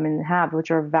frustrations that women have,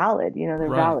 which are valid, they're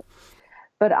Right. valid.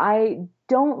 But I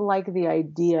don't like the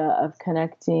idea of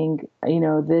connecting,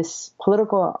 this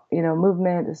political,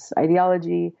 movement, this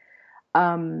ideology,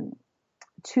 to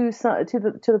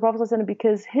the Prophet ﷺ,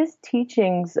 because his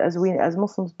teachings, as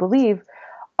Muslims believe,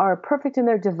 are perfect, and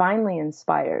they're divinely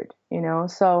inspired,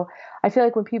 So I feel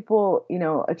like when people,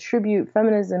 attribute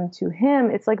feminism to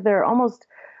him, it's like they're almost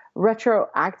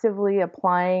retroactively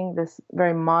applying this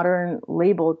very modern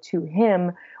label to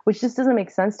him, which just doesn't make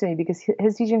sense to me, because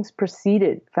his teachings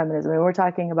preceded feminism. We're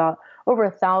talking about over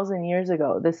 1,000 years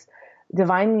ago, this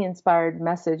divinely inspired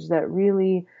message that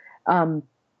really, the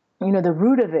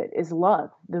root of it is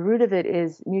love. The root of it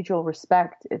is mutual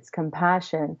respect. It's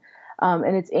compassion.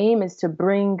 And its aim is to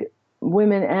bring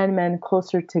women and men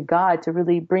closer to God, to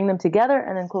really bring them together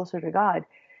and then closer to God.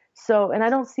 So, and I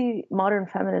don't see modern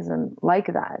feminism like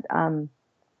that.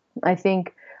 I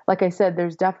think, like I said,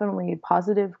 there's definitely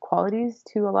positive qualities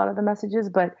to a lot of the messages,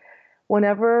 but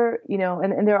whenever,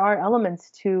 and there are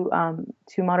elements to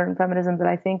modern feminism that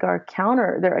I think are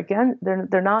counter.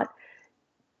 They're not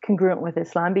congruent with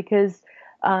Islam, because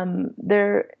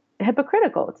they're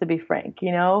hypocritical, to be frank.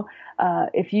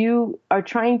 If you are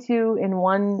trying to, in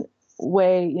one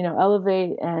way,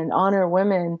 elevate and honor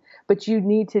women, but you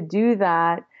need to do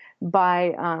that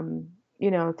by,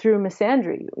 through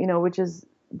misandry, which is,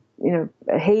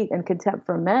 hate and contempt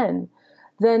for men,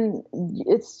 then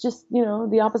it's just,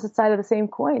 the opposite side of the same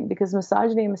coin, because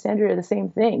misogyny and misandry are the same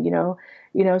thing,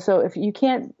 so if you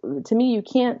can't, to me, you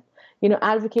can't,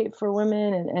 advocate for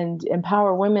women and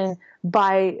empower women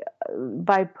by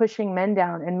pushing men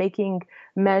down and making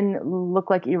men look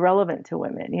like irrelevant to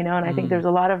women, and I think there's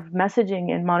a lot of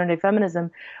messaging in modern day feminism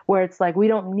where it's like, we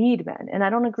don't need men. And I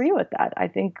don't agree with that. I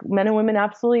think men and women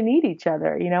absolutely need each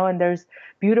other, and there's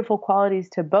beautiful qualities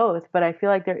to both. But I feel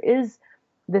like there is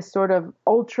this sort of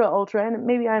ultra, and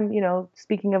maybe I'm,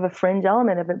 speaking of a fringe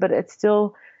element of it, but it's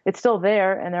still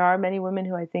there. And there are many women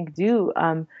who I think do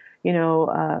have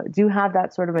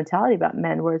that sort of mentality about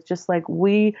men, where it's just like,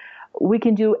 we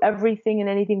can do everything and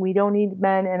anything. We don't need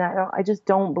men. And I just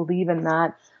don't believe in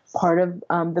that part of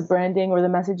the branding or the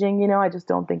messaging. I just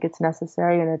don't think it's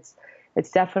necessary, and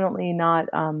it's definitely not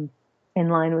in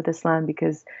line with Islam,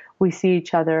 because we see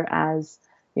each other as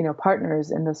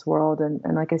partners in this world, and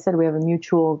like I said, we have a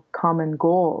mutual common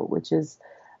goal, which is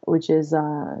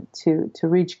to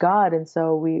reach God, and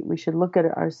so we should look at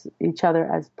each other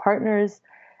as partners,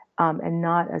 and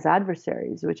not as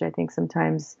adversaries, which I think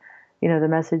sometimes the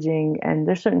messaging, and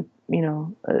there's certain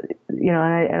and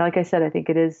like I said, I think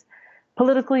it is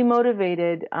politically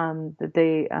motivated,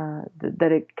 that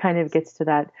it kind of gets to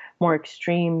that more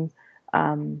extreme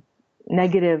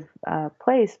negative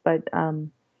place. But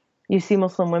you see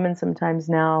Muslim women sometimes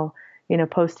now,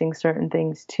 posting certain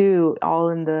things too, all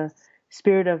in the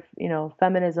spirit of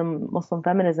feminism, Muslim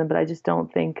feminism. But I just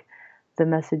don't think the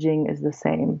messaging is the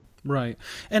same. Right,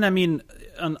 and I mean,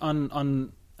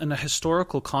 on in a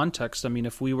historical context, I mean,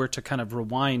 if we were to kind of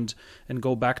rewind and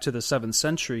go back to the 7th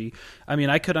century, I mean,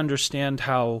 I could understand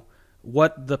how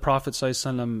what the Prophet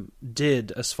ﷺ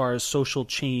did as far as social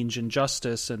change and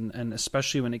justice, and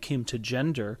especially when it came to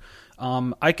gender,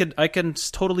 I can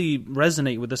totally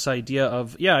resonate with this idea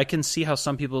of, yeah, I can see how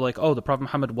some people are like, oh, the Prophet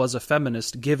Muhammad was a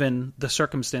feminist given the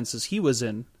circumstances he was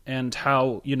in, and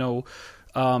how,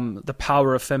 the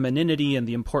power of femininity and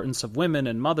the importance of women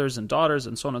and mothers and daughters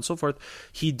and so on and so forth.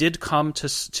 He did come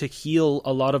to heal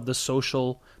a lot of the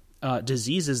social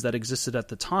diseases that existed at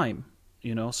the time,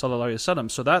 sallallahu alaihi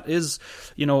wasallam. So that is,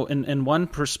 in one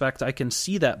perspective, I can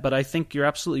see that, but I think you're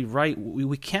absolutely right.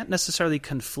 We can't necessarily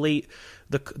conflate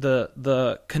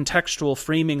the contextual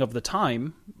framing of the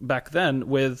time back then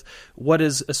with what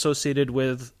is associated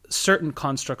with certain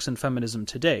constructs in feminism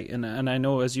today. And I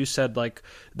know, as you said, like,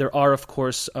 there are, of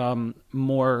course,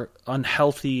 more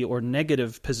unhealthy or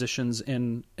negative positions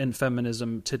in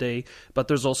feminism today, but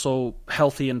there's also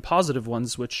healthy and positive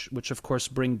ones, which of course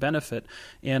bring benefit.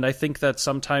 And I think that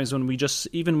sometimes when we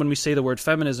say the word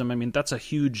feminism, I mean, that's a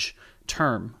huge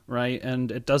term, right?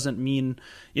 And it doesn't mean,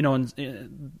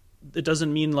 it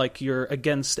doesn't mean like you're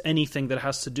against anything that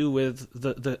has to do with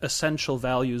the essential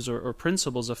values or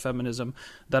principles of feminism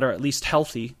that are at least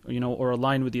healthy, or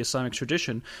aligned with the Islamic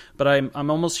tradition. But I'm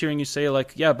almost hearing you say,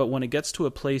 like, yeah, but when it gets to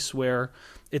a place where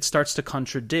it starts to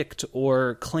contradict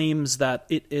or claims that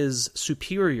it is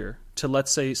superior to,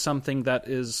 let's say, something that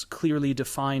is clearly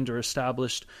defined or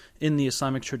established in the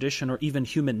Islamic tradition, or even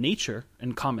human nature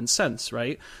and common sense,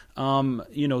 right?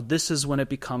 This is when it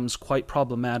becomes quite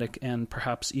problematic and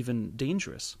perhaps even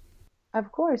dangerous.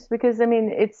 Of course, because I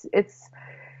mean, it's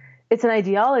an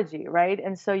ideology, right?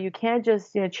 And so you can't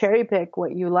just cherry pick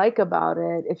what you like about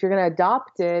it. If you're going to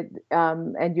adopt it,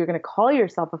 and you're going to call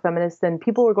yourself a feminist, then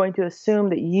people are going to assume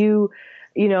that you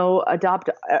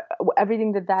adopt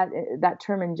everything that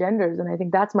term engenders. And I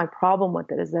think that's my problem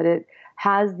with it, is that it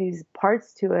has these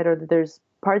parts to it, or that there's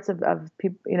parts of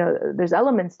people, there's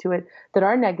elements to it that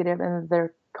are negative and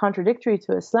they're contradictory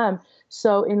to Islam.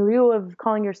 So in lieu of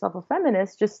calling yourself a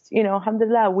feminist, just,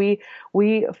 alhamdulillah, we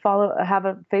have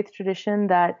a faith tradition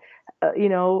that,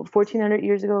 1400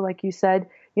 years ago, like you said,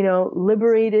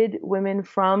 liberated women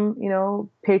from,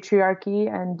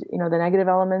 patriarchy and, the negative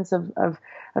elements of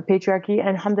patriarchy.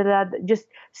 And alhamdulillah, just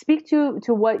speak to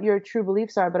what your true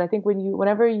beliefs are. But I think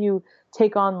whenever you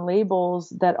take on labels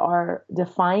that are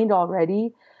defined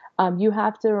already, you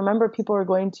have to remember people are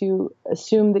going to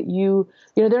assume that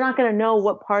they're not going to know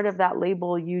what part of that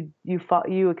label you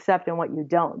accept and what you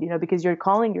don't, because you're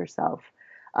calling yourself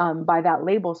by that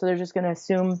label. So they're just going to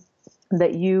assume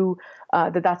that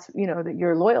that's that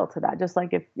you're loyal to that. Just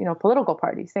like if political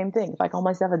parties, same thing. If I call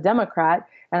myself a Democrat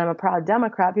and I'm a proud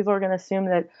Democrat, people are going to assume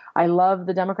that I love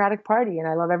the Democratic Party and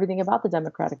I love everything about the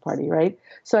Democratic Party, right?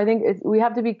 So I think we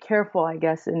have to be careful, I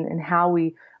guess, in how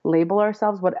we label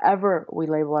ourselves, whatever we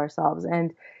label ourselves.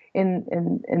 And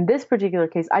in this particular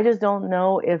case, I just don't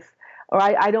know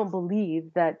I don't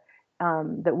believe that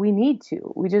we need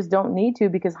to. We just don't need to,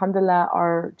 because alhamdulillah,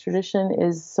 our tradition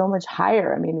is so much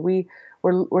higher. I mean,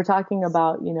 we're talking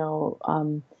about,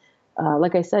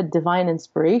 like I said, divine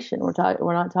inspiration.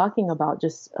 We're not talking about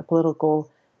just a political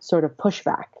sort of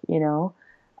pushback,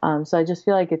 So I just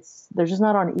feel like they're just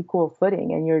not on equal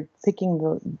footing, and you're picking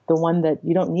the one that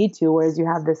you don't need to, whereas you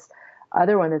have this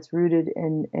other one that's rooted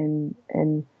in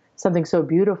something so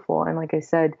beautiful. And like I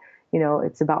said,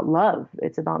 it's about love.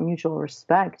 It's about mutual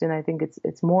respect. And I think it's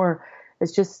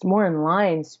just more in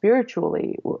line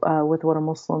spiritually with what a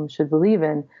Muslim should believe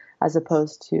in, as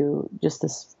opposed to just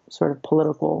this sort of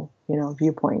political,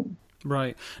 viewpoint.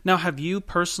 Right. Now, have you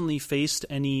personally faced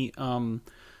any,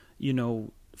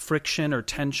 friction or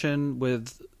tension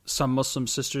with some Muslim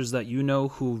sisters that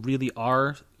who really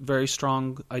are very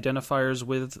strong identifiers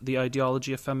with the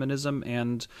ideology of feminism,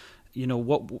 and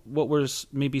what was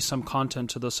maybe some content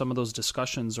to some of those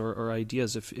discussions or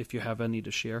ideas, if you have any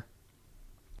to share?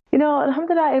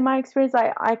 Alhamdulillah, in my experience,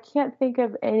 I can't think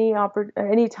of any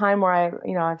time where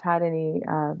I've had any,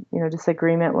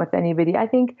 disagreement with anybody. I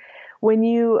think when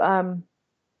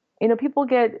people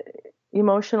get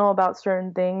emotional about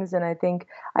certain things, and I think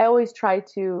I always try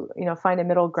to, find a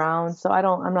middle ground. So I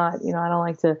don't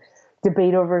like to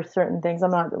debate over certain things.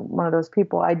 I'm not one of those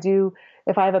people.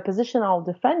 If I have a position, I'll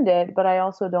defend it, but I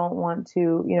also don't want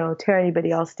to, tear anybody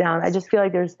else down. I just feel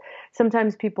like there's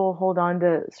sometimes people hold on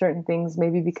to certain things,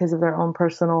 maybe because of their own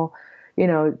personal,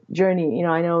 journey.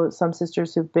 I know some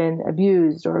sisters who've been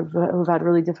abused or who've had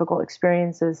really difficult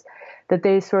experiences, that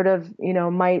they sort of,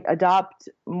 might adopt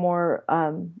more,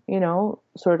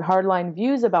 sort of hardline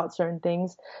views about certain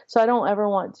things. So I don't ever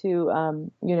want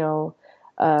to,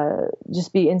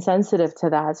 just be insensitive to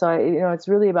that. So it's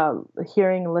really about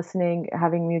hearing, listening,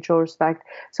 having mutual respect.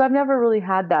 So I've never really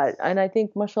had that. And I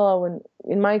think, mashallah,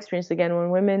 in my experience, again,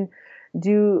 when women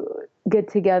do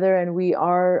get together and we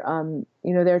are,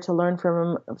 there to learn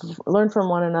from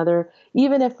one another,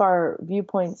 even if our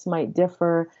viewpoints might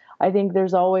differ, I think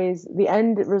there's always, the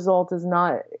end result is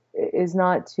not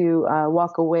to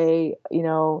walk away,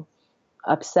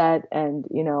 upset and,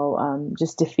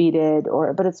 just defeated,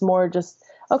 but it's more just,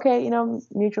 okay,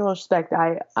 mutual respect.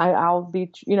 I'll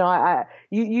be,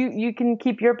 you can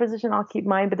keep your position, I'll keep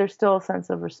mine, but there's still a sense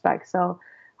of respect. So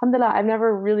alhamdulillah, I've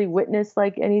never really witnessed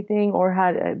like anything or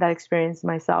had that experience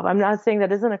myself. I'm not saying that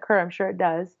doesn't occur. I'm sure it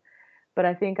does, but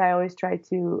I think I always try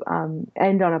to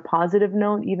end on a positive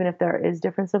note, even if there is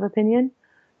difference of opinion.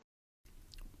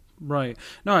 Right.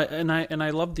 No, and I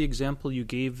love the example you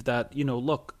gave that,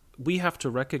 look, we have to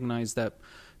recognize that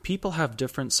people have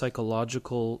different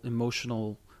psychological,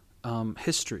 emotional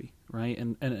history, right?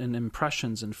 And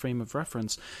impressions and frame of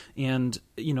reference. And,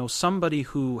 somebody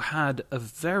who had a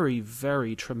very,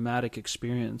 very traumatic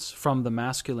experience from the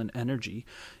masculine energy,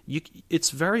 it's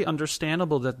very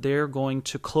understandable that they're going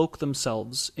to cloak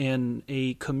themselves in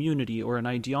a community or an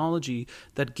ideology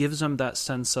that gives them that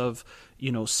sense of,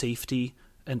 safety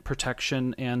and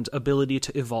protection and ability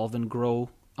to evolve and grow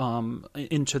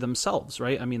into themselves,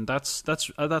 right? I mean, that's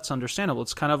understandable.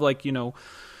 It's kind of like,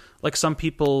 like some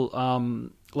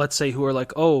people, let's say, who are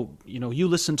like, oh, you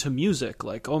listen to music,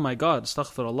 like, oh my God,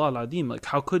 astaghfirullah al-azim, like,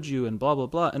 how could you, and blah, blah,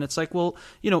 blah. And it's like, well,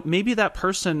 maybe that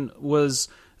person was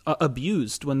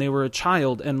abused when they were a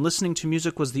child, and listening to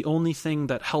music was the only thing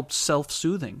that helped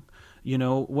self-soothing,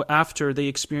 after they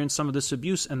experience some of this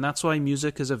abuse. And that's why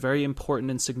music is a very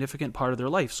important and significant part of their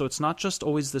life. So it's not just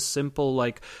always this simple,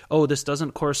 like, oh, this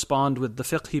doesn't correspond with the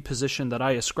fiqhi position that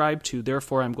I ascribe to,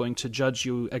 therefore I'm going to judge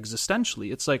you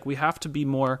existentially. It's like we have to be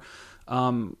more,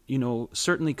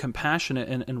 certainly compassionate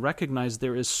and recognize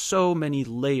there is so many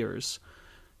layers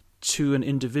to an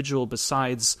individual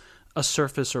besides a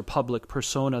surface or public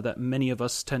persona that many of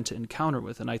us tend to encounter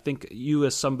with. And I think you,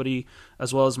 as somebody,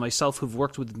 as well as myself, who've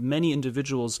worked with many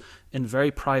individuals in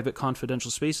very private,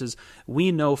 confidential spaces,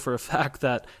 we know for a fact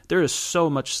that there is so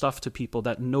much stuff to people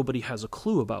that nobody has a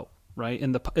clue about, right,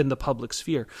 in the public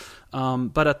sphere.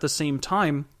 But at the same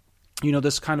time,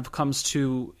 this kind of comes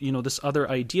to, this other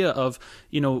idea of,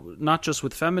 not just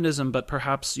with feminism, but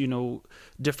perhaps,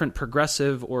 different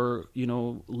progressive or,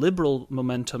 liberal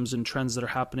momentums and trends that are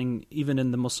happening even in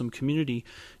the Muslim community.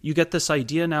 You get this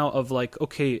idea now of like,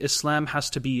 okay, Islam has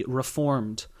to be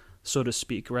reformed, so to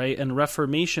speak, right? And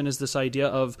reformation is this idea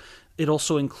of, it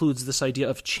also includes this idea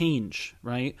of change,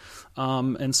 right?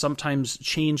 And sometimes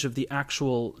change of the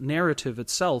actual narrative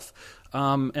itself.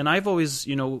 And I've always,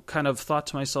 kind of thought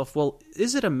to myself, well,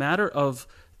 is it a matter of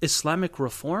Islamic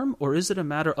reform or is it a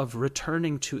matter of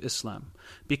returning to Islam?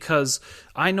 Because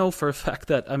I know for a fact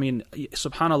that,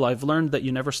 subhanAllah, I've learned that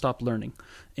you never stop learning.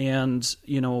 And,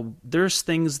 there's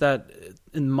things that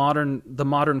in the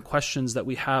modern questions that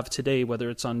we have today, whether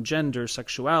it's on gender,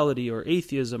 sexuality, or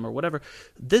atheism or whatever,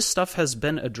 this stuff has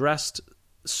been addressed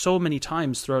so many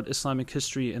times throughout Islamic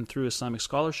history and through Islamic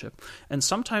scholarship. And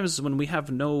sometimes when we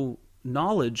have no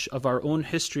knowledge of our own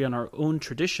history and our own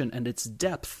tradition and its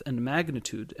depth and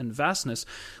magnitude and vastness,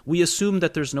 we assume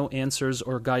that there's no answers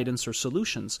or guidance or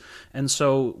solutions. And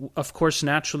so, of course,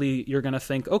 naturally, you're going to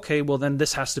think, okay, well, then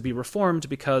this has to be reformed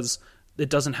because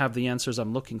it doesn't have the answers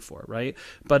I'm looking for, right?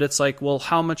 But it's like, well,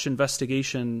 how much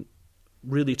investigation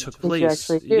really took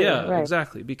place? Yeah, right.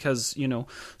 Exactly. Because,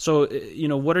 so,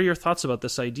 what are your thoughts about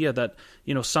this idea that,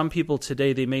 some people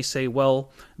today, they may say,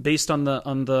 well, based on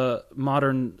the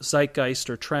modern zeitgeist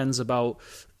or trends about,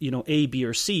 A, B,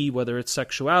 or C, whether it's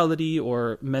sexuality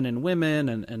or men and women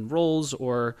and roles,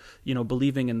 or,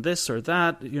 believing in this or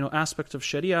that, aspect of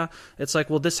Sharia. It's like,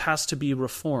 well, this has to be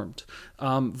reformed,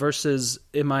 versus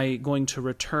am I going to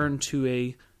return to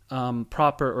a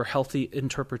proper or healthy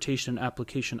interpretation and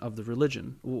application of the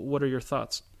religion? What are your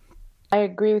thoughts? I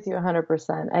agree with you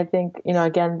 100%. I think,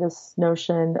 again, this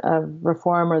notion of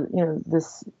reform, or,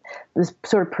 this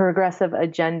sort of progressive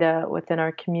agenda within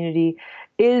our community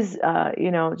is,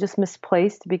 just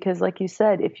misplaced, because like you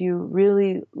said, if you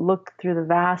really look through the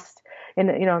vast, and,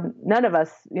 none of us,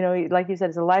 like you said,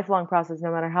 it's a lifelong process.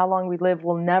 No matter how long we live,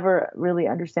 we'll never really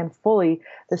understand fully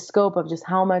the scope of just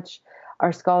how much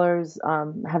our scholars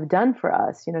have done for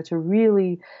us, to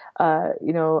really,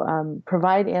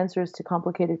 provide answers to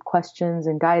complicated questions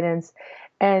and guidance.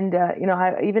 And,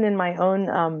 even in my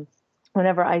own,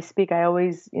 whenever I speak, I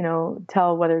always,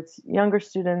 tell, whether it's younger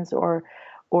students or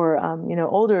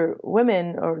older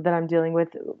women or that I'm dealing with,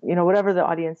 whatever the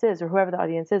audience is or whoever the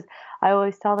audience is, I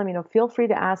always tell them, feel free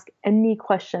to ask any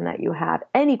question that you have,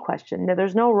 any question.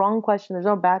 There's no wrong question. There's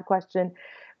no bad question.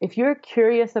 If you're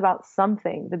curious about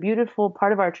something, the beautiful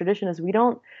part of our tradition is we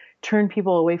don't turn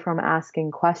people away from asking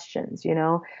questions,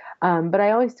 But I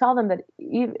always tell them that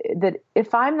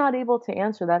if I'm not able to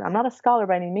answer that, I'm not a scholar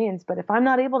by any means, but if I'm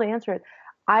not able to answer it,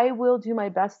 I will do my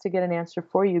best to get an answer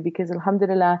for you, because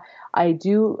alhamdulillah, I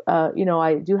do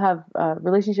have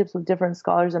relationships with different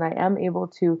scholars, and I am able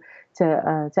to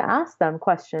ask them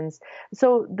questions.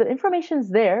 So the information's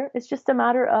there. It's just a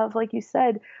matter of, like you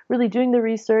said, really doing the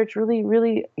research, really,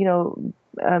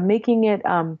 making it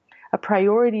a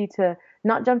priority to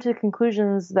not jump to the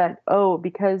conclusions that,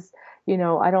 because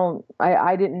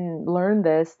I didn't learn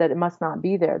this, that it must not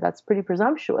be there. That's pretty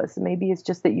presumptuous. Maybe it's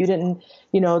just that you didn't,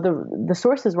 the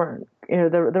sources weren't,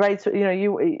 the right,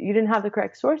 you didn't have the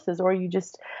correct sources, or you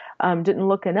just didn't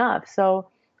look enough. So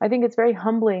I think it's very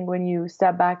humbling when you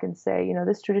step back and say,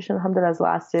 this tradition, alhamdulillah, has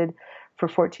lasted for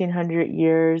 1400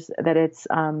 years, that it's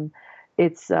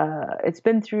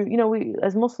been through, we,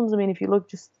 as Muslims, I mean, if you look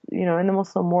just, in the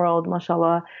Muslim world,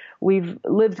 mashallah, we've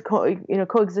lived,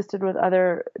 coexisted with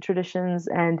other traditions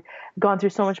and gone through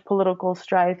so much political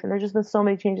strife, and there's just been so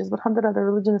many changes, but alhamdulillah, the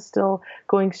religion is still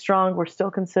going strong. We're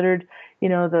still considered,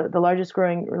 the largest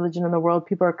growing religion in the world.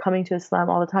 People are coming to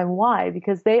Islam all the time. Why?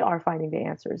 Because they are finding the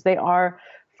answers. They are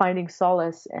finding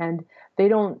solace, and they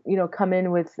don't, come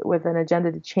in with an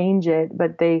agenda to change it,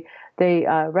 but they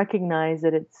recognize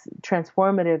that it's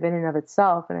transformative in and of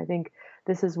itself. And I think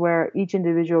this is where each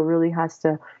individual really has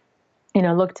to,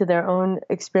 look to their own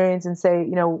experience and say,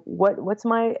 what's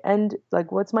my end,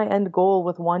 what's my end goal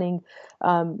with wanting,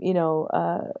 Islam,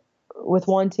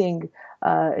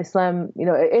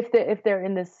 if they're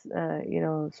in this,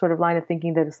 sort of line of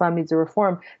thinking that Islam needs a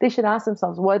reform, they should ask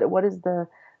themselves,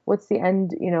 what's the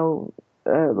end,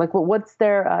 what's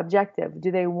their objective?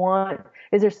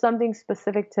 Is there something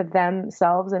specific to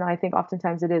themselves? And I think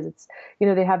oftentimes it is. It's,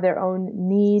 they have their own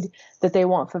need that they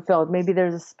want fulfilled. Maybe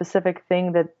there's a specific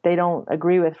thing that they don't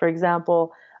agree with. For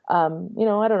example, I don't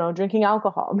know, drinking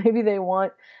alcohol. Maybe they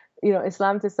want,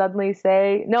 Islam to suddenly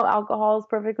say, no, alcohol is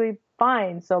perfectly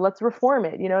fine, so let's reform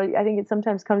it. I think it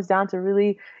sometimes comes down to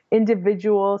really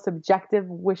individual, subjective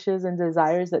wishes and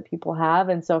desires that people have.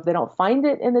 And so if they don't find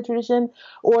it in the tradition,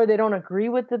 or they don't agree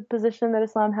with the position that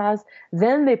Islam has,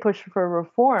 then they push for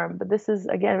reform. But this is,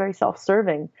 again, very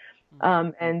self-serving.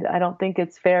 And I don't think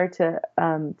it's fair to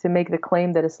make the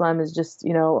claim that Islam is just,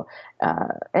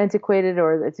 antiquated,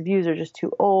 or its views are just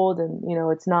too old, and,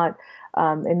 it's not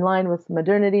in line with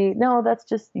modernity. No, that's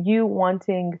just you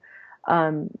wanting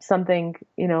something,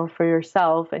 for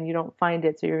yourself, and you don't find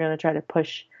it, so you're going to try to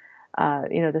push,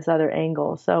 this other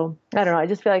angle. So I don't know. I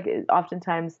just feel like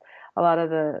oftentimes a lot of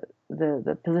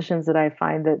the positions that I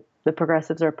find that the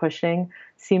progressives are pushing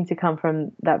seem to come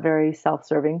from that very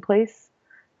self-serving place,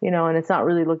 and it's not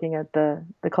really looking at the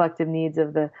collective needs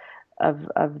of the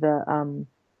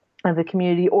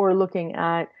community, or looking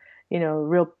at,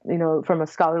 real, from a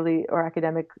scholarly or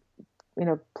academic,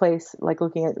 place, like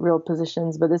looking at real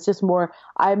positions. But it's just more,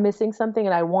 I'm missing something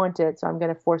and I want it, so I'm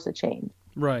going to force a change.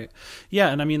 Right. Yeah.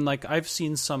 And I mean, like, I've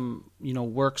seen some,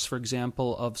 works, for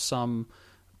example, of some,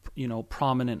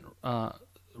 prominent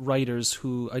writers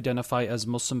who identify as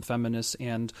Muslim feminists.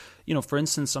 And, for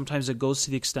instance, sometimes it goes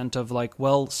to the extent of like,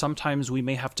 well, sometimes we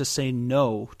may have to say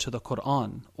no to the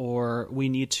Quran, or we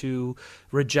need to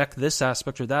reject this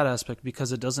aspect or that aspect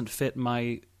because it doesn't fit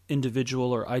my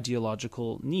individual or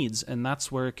ideological needs. And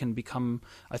that's where it can become,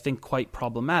 I think, quite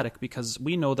problematic, because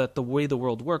we know that the way the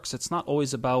world works, it's not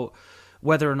always about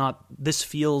whether or not this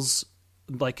feels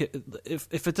like if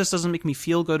this doesn't make me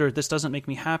feel good, or this doesn't make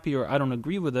me happy, or I don't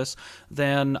agree with this,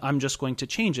 then I'm just going to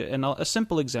change it. And a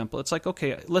simple example, it's like,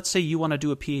 okay, let's say you want to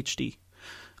do a PhD.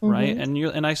 Right.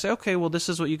 And I say, okay, well, this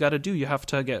is what you got to do. You have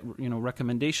to get,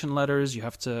 recommendation letters. You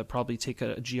have to probably take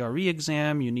a GRE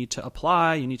exam. You need to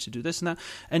apply. You need to do this and that.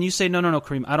 And you say, no,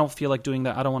 Kareem, I don't feel like doing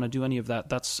that. I don't want to do any of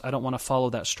that. I don't want to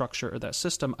follow that structure or that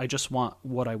system. I just want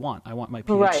what I want. I want my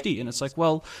PhD. Right. And it's like,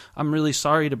 well, I'm really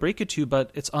sorry to break it to you,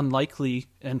 but it's unlikely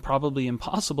and probably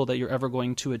impossible that you're ever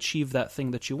going to achieve that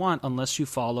thing that you want unless you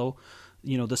follow,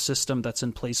 the system that's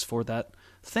in place for that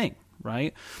thing.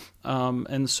 Right.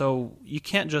 And so you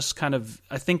can't just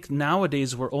I think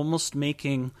nowadays we're almost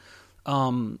making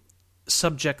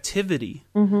subjectivity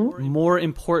more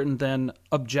important than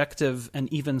objective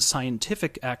and even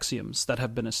scientific axioms that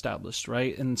have been established.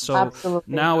 Right. And so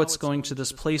Absolutely. Now it's going to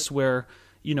this place where,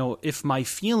 if my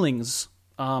feelings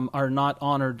are not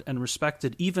honored and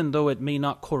respected, even though it may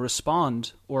not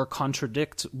correspond or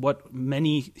contradict what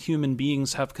many human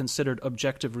beings have considered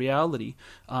objective reality,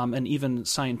 and even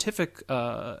scientific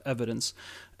evidence,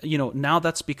 now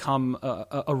that's become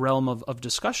a realm of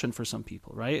discussion for some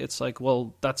people, right? It's like,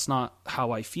 well, that's not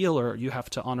how I feel, or you have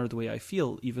to honor the way I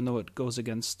feel, even though it goes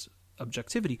against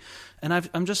objectivity. And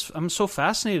I'm so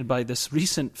fascinated by this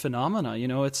recent phenomena.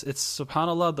 It's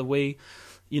subhanAllah, the way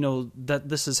that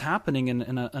this is happening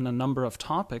in a number of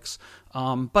topics.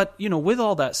 But, with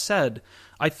all that said,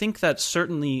 I think that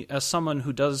certainly as someone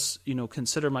who does,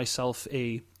 consider myself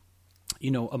a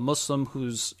Muslim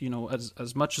who's,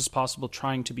 as much as possible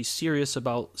trying to be serious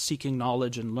about seeking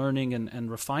knowledge and learning and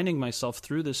refining myself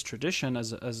through this tradition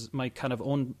as my kind of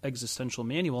own existential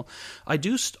manual, I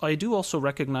do also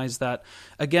recognize that,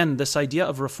 again, this idea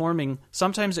of reforming,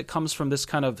 sometimes it comes from this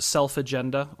kind of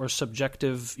self-agenda or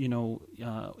subjective,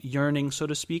 yearning, so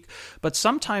to speak. But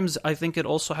sometimes I think it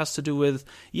also has to do with,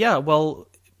 the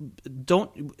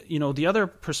other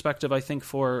perspective, I think,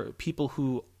 for people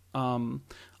who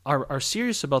are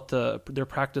serious about their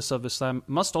practice of Islam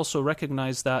must also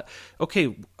recognize that,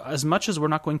 okay, as much as we're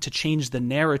not going to change the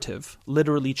narrative,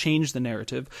 literally change the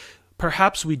narrative,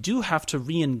 perhaps we do have to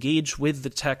re-engage with the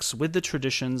texts, with the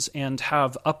traditions, and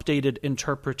have updated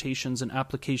interpretations and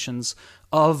applications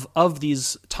of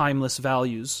these timeless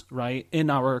values, right, in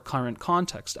our current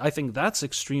context. I think that's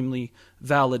extremely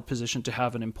valid position to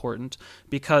have and important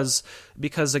because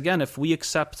again, if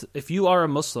you are a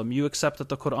Muslim, you accept that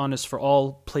the Quran is for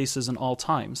all places and all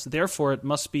times. Therefore, it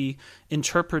must be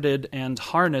interpreted and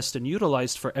harnessed and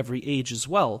utilized for every age as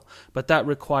well. But that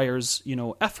requires,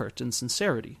 effort and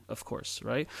sincerity, of course,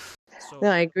 right? No,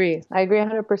 I agree. I agree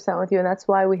 100% with you. And that's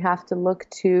why we have to look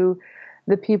to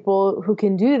the people who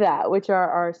can do that, which are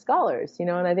our scholars,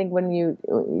 and I think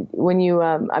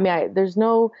there's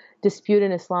no dispute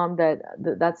in Islam that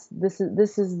this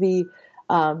is the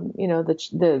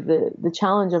the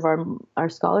challenge of our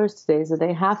scholars today is that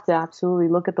they have to absolutely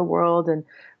look at the world and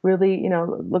really,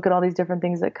 look at all these different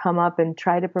things that come up and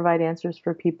try to provide answers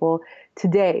for people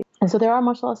today. And so there are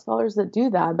mashallah scholars that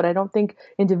do that, but I don't think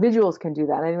individuals can do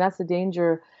that. I think that's the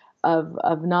danger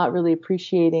of not really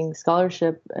appreciating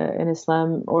scholarship in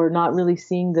Islam, or not really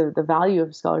seeing the value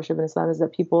of scholarship in Islam, is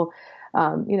that people,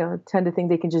 tend to think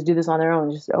they can just do this on their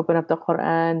own, just open up the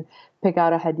Quran, pick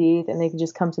out a hadith, and they can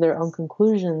just come to their own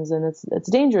conclusions. And it's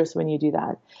dangerous when you do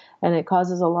that. And it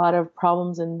causes a lot of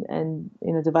problems and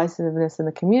divisiveness in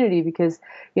the community because,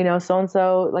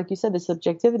 so-and-so, like you said, the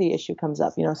subjectivity issue comes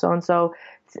up. So-and-so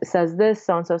says this,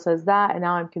 so-and-so says that, and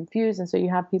now I'm confused. And so you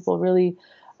have people really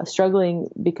struggling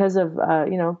because of,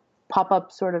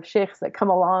 pop-up sort of sheikhs that come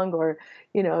along, or,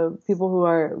 people who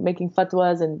are making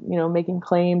fatwas and, making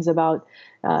claims about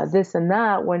this and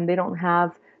that when they don't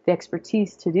have the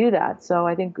expertise to do that. So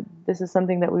I think this is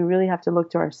something that we really have to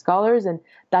look to our scholars, and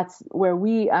that's where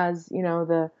we, as,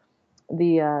 the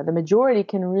majority,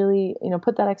 can really,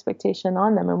 put that expectation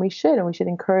on them, and we should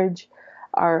encourage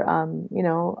our,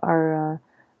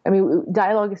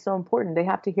 dialogue is so important. They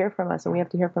have to hear from us and we have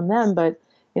to hear from them. But,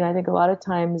 I think a lot of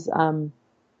times,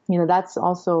 that's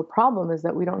also a problem, is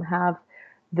that we don't have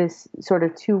this sort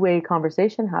of two-way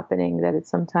conversation happening, that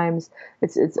it's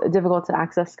difficult to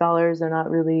access scholars. They're not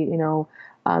really,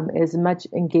 as much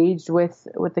engaged with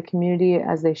the community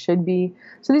as they should be.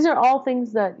 So these are all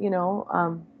things that,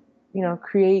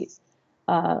 create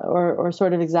or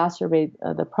sort of exacerbate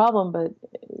the problem. But,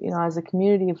 as a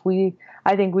community,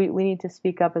 I think we need to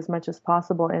speak up as much as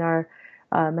possible in our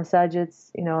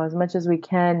masajids, as much as we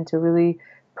can, to really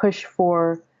push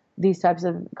for these types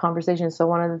of conversations. So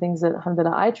one of the things that,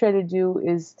 alhamdulillah, I try to do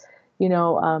is,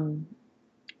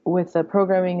 with the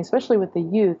programming, especially with the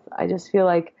youth, I just feel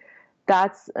like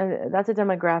that's a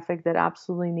demographic that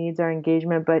absolutely needs our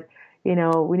engagement. But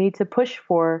we need to push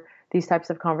for these types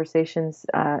of conversations,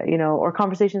 or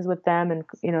conversations with them, and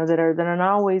that are not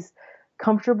always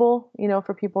comfortable,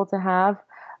 for people to have.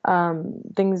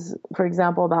 Things, for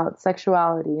example, about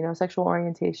sexuality, sexual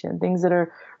orientation, things that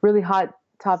are really hot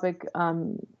topic,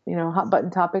 hot button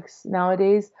topics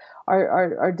nowadays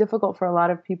are difficult for a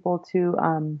lot of people to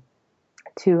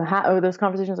have, or those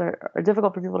conversations are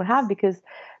difficult for people to have because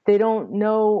they don't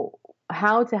know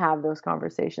how to have those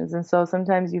conversations. And so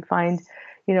sometimes you find,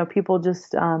 people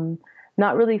just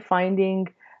not really finding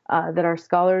that our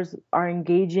scholars are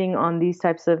engaging on these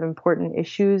types of important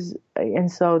issues. And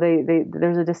so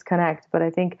there's a disconnect. But I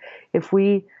think if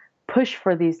we push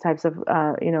for these types of,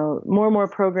 more and more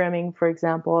programming, for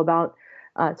example, about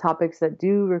topics that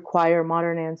do require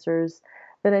modern answers,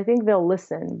 then I think they'll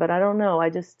listen. But I don't know. I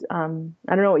don't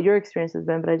know what your experience has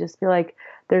been, but I just feel like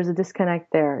there's a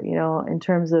disconnect there, in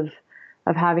terms of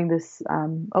having this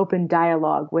open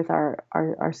dialogue with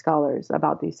our scholars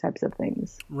about these types of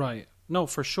things. Right. No,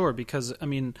 for sure. Because, I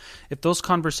mean, if those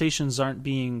conversations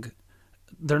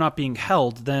they're not being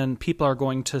held, then people are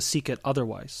going to seek it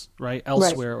otherwise, right?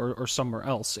 Elsewhere, right. Or somewhere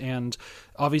else. And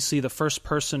obviously the first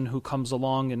person who comes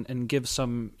along and gives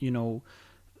some,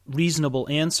 reasonable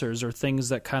answers or things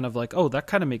that kind of like, oh, that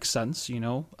kind of makes sense,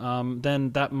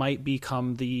 then that might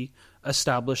become the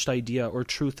established idea or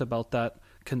truth about that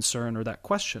concern or that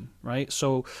question, right?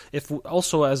 So if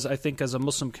also, as I think as a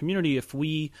Muslim community, if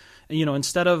we,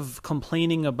 instead of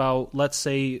complaining about, let's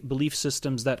say, belief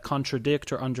systems that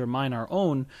contradict or undermine our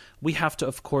own, we have to,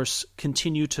 of course,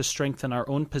 continue to strengthen our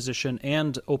own position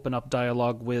and open up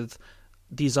dialogue with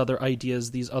these other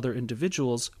ideas, these other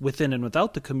individuals within and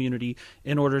without the community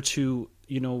in order to,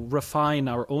 refine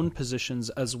our own positions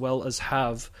as well as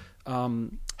have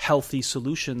healthy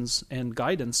solutions and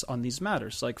guidance on these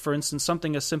matters. Like, for instance,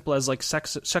 something as simple as like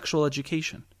sexual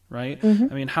education, right? Mm-hmm.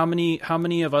 I mean, how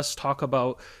many of us talk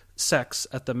about sex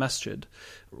at the masjid,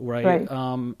 right?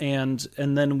 And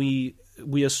then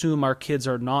we assume our kids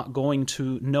are not going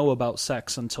to know about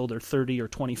sex until they're 30 or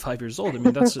 25 years old. I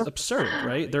mean, that's absurd,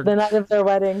 right? The night of their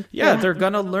wedding. Yeah, they're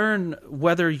going to learn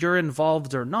whether you're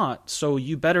involved or not. So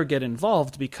you better get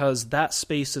involved because that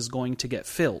space is going to get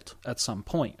filled at some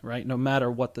point, right? No matter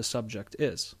what the subject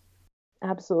is.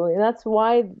 Absolutely. And that's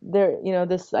why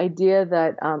this idea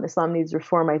that Islam needs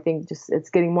reform, I think it's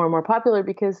getting more and more popular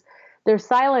because there's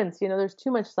silence, there's too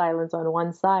much silence on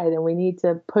one side, and we need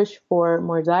to push for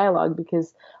more dialogue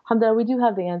because, alhamdulillah, we do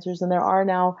have the answers, and there are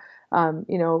now,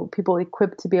 people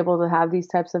equipped to be able to have these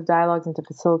types of dialogues and to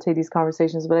facilitate these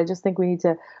conversations. But I just think we need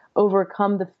to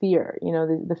overcome the fear,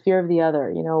 the fear of the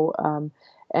other,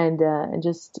 and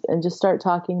just start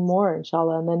talking more,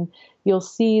 inshallah. And then you'll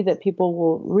see that people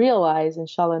will realize,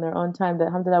 inshallah, in their own time that,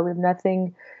 alhamdulillah, we have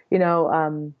nothing,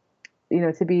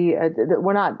 to be,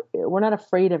 we're not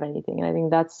afraid of anything. And I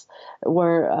think that's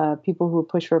where people who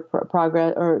push for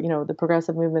progress or, the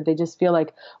progressive movement, they just feel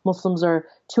like Muslims are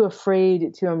too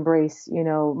afraid to embrace,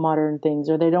 modern things,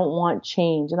 or they don't want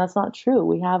change. And that's not true.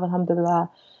 We have, alhamdulillah,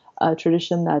 a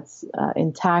tradition that's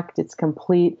intact, it's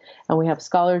complete, and we have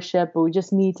scholarship, but we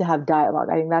just need to have dialogue.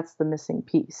 I think that's the missing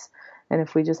piece. And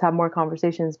if we just have more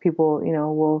conversations, people,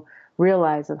 will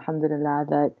realize, alhamdulillah,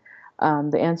 that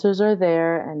the answers are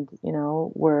there, and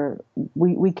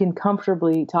we can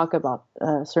comfortably talk about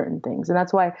certain things, and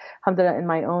that's why, alhamdulillah, in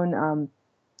my own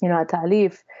at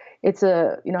Ta'leef, it's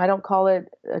I don't call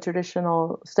it a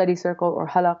traditional study circle or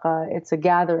halaqa. It's a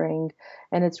gathering,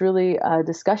 and it's really a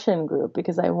discussion group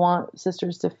because I want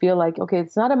sisters to feel like, okay,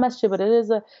 it's not a masjid, but it is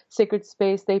a sacred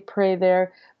space. They pray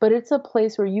there, but it's a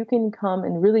place where you can come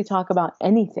and really talk about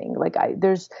anything. Like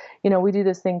we do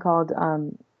this thing called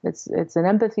it's an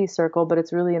empathy circle, but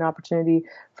it's really an opportunity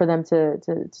for them to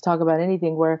talk about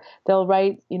anything, where they'll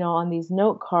write, on these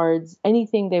note cards,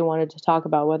 anything they wanted to talk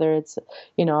about, whether it's,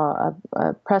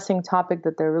 a pressing topic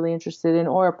that they're really interested in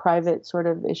or a private sort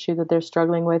of issue that they're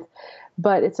struggling with.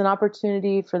 But it's an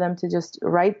opportunity for them to just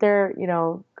write their,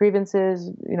 grievances,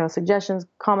 suggestions,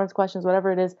 comments, questions,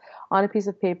 whatever it is, on a piece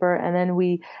of paper. And then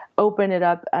we open it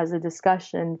up as a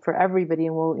discussion for everybody,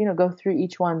 and we'll, go through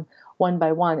each one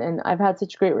by one. And I've had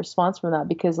such great response from that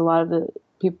because a lot of the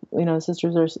people,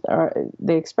 sisters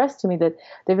they expressed to me that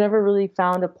they've never really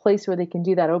found a place where they can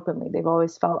do that openly. They've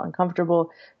always felt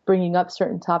uncomfortable bringing up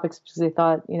certain topics because they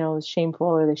thought, it was shameful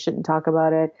or they shouldn't talk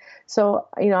about it. So,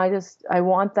 I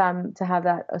want them to have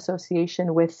that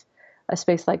association with a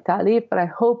space like Ta'leef, but I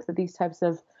hope that these types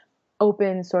of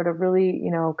open, sort of really,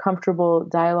 comfortable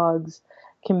dialogues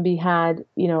can be had,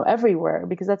 everywhere,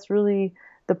 because that's really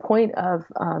the point of,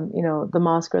 the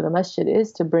mosque or the masjid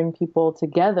is to bring people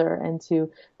together and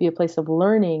to be a place of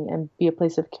learning and be a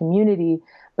place of community.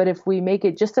 But if we make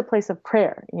it just a place of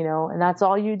prayer, and that's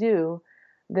all you do,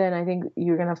 then I think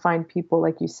you're going to find people,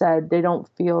 like you said, they don't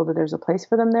feel that there's a place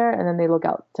for them there. And then they look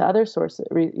out to other sources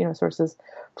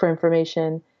for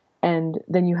information. And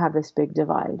then you have this big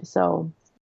divide. So.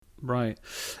 Right.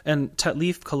 And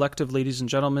Ta'leef Collective, ladies and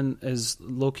gentlemen, is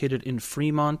located in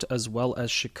Fremont as well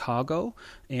as Chicago.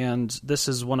 And this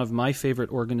is one of my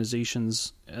favorite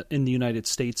organizations in the United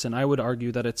States. And I would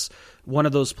argue that it's one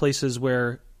of those places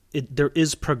where there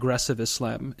is progressive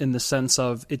Islam, in the sense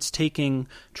of it's taking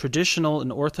traditional and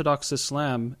orthodox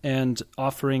Islam and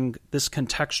offering this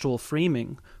contextual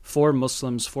framing for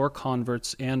Muslims, for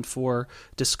converts, and for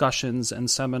discussions and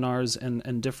seminars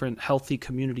and different healthy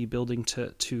community building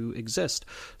to exist.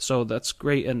 So that's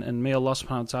great. And may Allah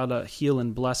subhanahu wa ta'ala heal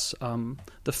and bless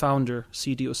the founder,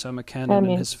 Sidi Osama Khan,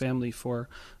 and his family for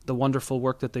the wonderful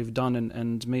work that they've done,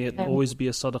 and may it always be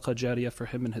a sadaqah jariyah for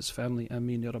him and his family.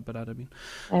 Ameen ya Rabbil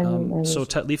Alameen. So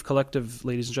Ta'leef Collective,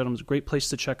 ladies and gentlemen, is a great place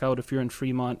to check out if you're in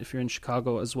Fremont, if you're in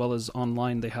Chicago, as well as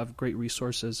online. They have great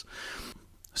resources.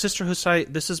 Sister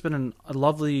Husay, this has been a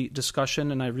lovely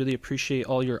discussion, and I really appreciate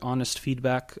all your honest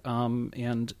feedback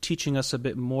and teaching us a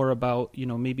bit more about,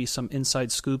 maybe some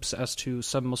inside scoops as to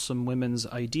some Muslim women's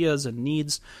ideas and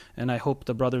needs. And I hope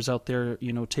the brothers out there,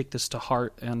 take this to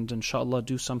heart and inshallah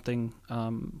do something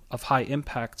of high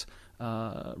impact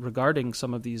regarding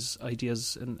some of these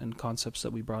ideas and concepts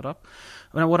that we brought up.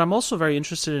 Now, what I'm also very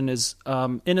interested in is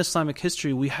in Islamic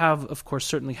history, we have, of course,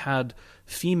 certainly had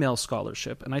female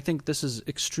scholarship. And I think this is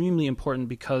extremely important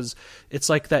because it's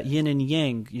like that yin and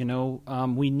yang,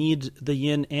 we need the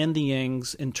yin and the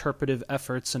yang's interpretive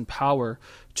efforts and power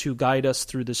to guide us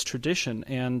through this tradition.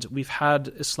 And we've had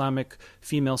Islamic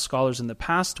female scholars in the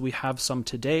past. We have some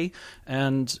today.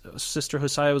 And Sister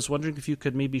Husay, I was wondering if you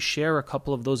could maybe share a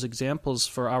couple of those examples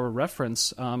for our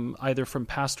reference, either from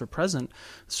past or present,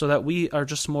 so that we are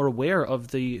just more aware of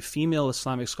the female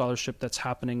Islamic scholarship that's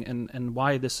happening and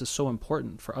why this is so important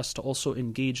for us to also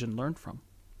engage and learn from.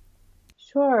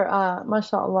 Sure.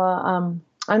 MashaAllah.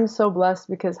 I'm so blessed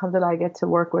because, alhamdulillah, I get to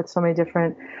work with so many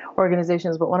different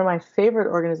organizations. But one of my favorite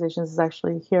organizations is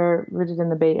actually here, rooted in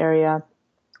the Bay Area,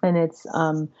 and it's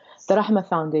the Rahma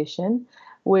Foundation,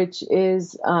 which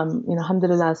is,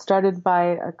 alhamdulillah, started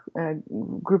by a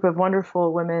group of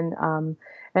wonderful women.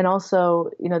 And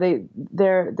also,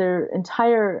 their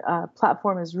entire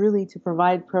platform is really to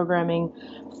provide programming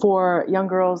for young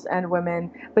girls and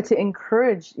women, but to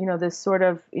encourage, this sort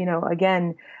of,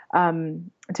 again,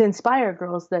 to inspire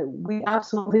girls that we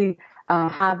absolutely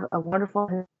have a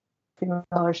wonderful female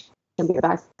scholarship to get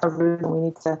back to our roots, and we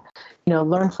need to,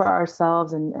 learn for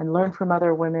ourselves and learn from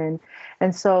other women.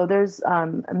 And so there's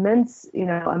immense,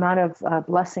 amount of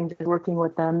blessing just working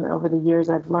with them over the years.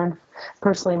 I've learned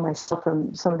personally myself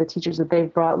from some of the teachers that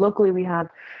they've brought. Locally, we have,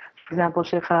 for example,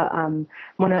 Sheikha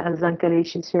Mona Al-Zankari.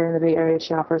 She's here in the Bay Area.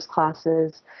 She offers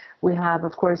classes. We have,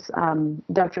 of course,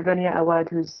 Dr. Rania Awad,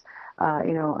 who's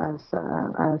a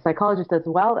psychologist as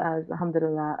well as,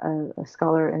 alhamdulillah, a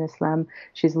scholar in Islam.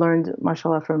 She's learned,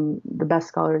 mashallah, from the best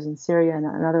scholars in Syria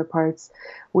and other parts.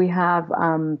 We have,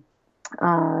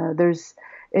 there's,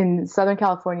 in Southern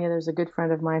California, there's a good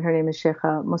friend of mine. Her name is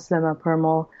Sheikha Muslima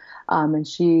Permal, and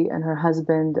she and her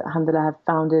husband, alhamdulillah, have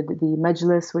founded the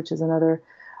Majlis, which is another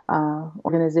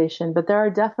organization. But there are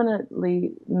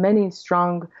definitely many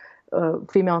strong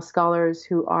female scholars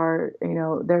who are,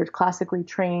 they're classically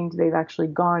trained. They've actually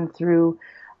gone through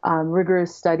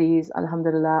rigorous studies,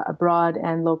 alhamdulillah, abroad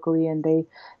and locally, and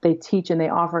they teach and they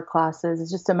offer classes. It's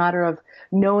just a matter of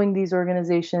knowing these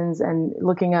organizations and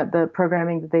looking at the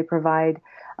programming that they provide.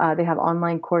 They have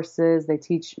online courses. They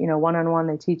teach, one-on-one.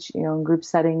 They teach, in group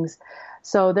settings.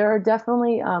 So there are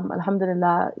definitely,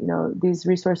 alhamdulillah, these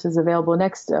resources available.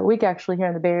 Next week, actually, here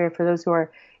in the Bay Area, for those who are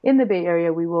in the Bay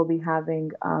Area, we will be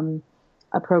having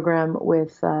a program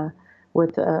with Sheikha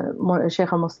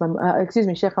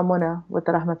Mona with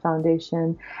the Rahma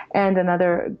Foundation, and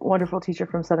another wonderful teacher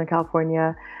from Southern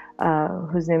California,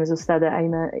 whose name is Ustada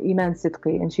Iman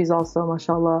Sidqi, and she's also,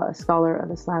 mashallah, a scholar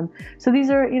of Islam. So these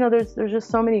are, there's just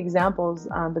so many examples,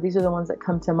 but these are the ones that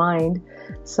come to mind.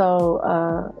 So,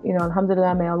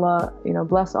 alhamdulillah, may Allah,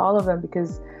 bless all of them,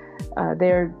 because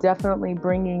they're definitely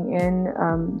bringing in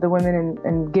the women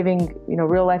and giving,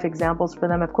 real life examples for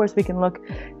them. Of course, we can look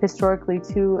historically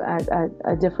too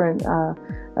at different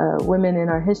women in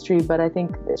our history, but I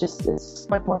think it's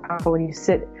much more powerful when you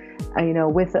sit,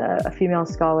 with a female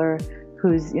scholar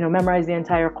who's memorized the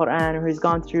entire Quran, or who's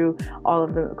gone through all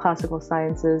of the classical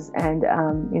sciences and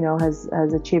has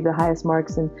achieved the highest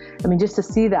marks. And I mean, just to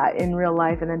see that in real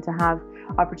life, and then to have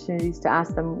opportunities to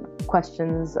ask them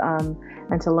questions and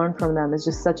to learn from them is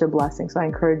just such a blessing. So I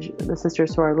encourage the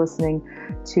sisters who are listening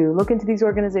to look into these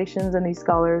organizations and these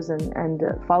scholars and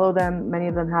follow them. Many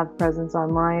of them have presence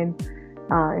online,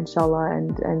 inshallah,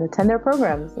 and attend their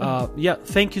programs.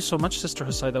 Thank you so much, Sister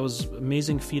Husai. That was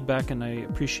amazing feedback, and I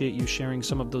appreciate you sharing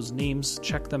some of those names.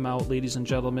 Check them out, ladies and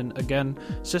gentlemen. Again,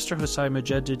 Sister Husai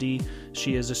Mojaddedi.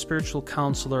 She is a spiritual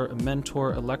counselor, a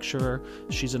mentor, a lecturer.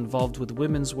 She's involved with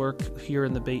women's work here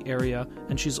in the Bay Area,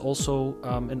 and she's also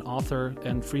an author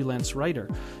and freelance writer.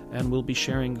 And we'll be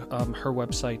sharing her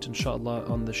website, inshallah,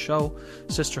 on the show.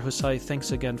 Sister Husai,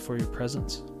 thanks again for your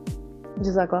presence.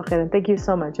 Jazakallah khairan. Thank you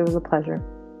so much. It was a pleasure.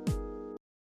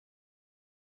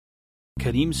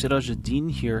 Kareem Sirajuddin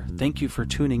here. Thank you for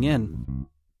tuning in.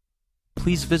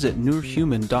 Please visit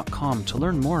nurhuman.com to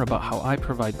learn more about how I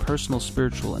provide personal,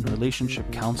 spiritual, and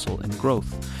relationship counsel and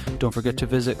growth. Don't forget to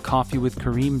visit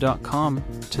coffeewithkareem.com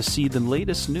to see the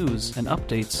latest news and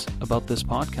updates about this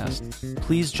podcast.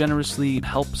 Please generously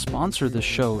help sponsor this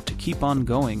show to keep on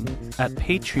going at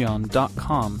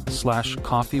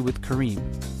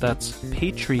patreon.com/coffeewithkareem. That's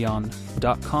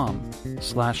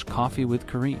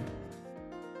patreon.com/coffeewithkareem.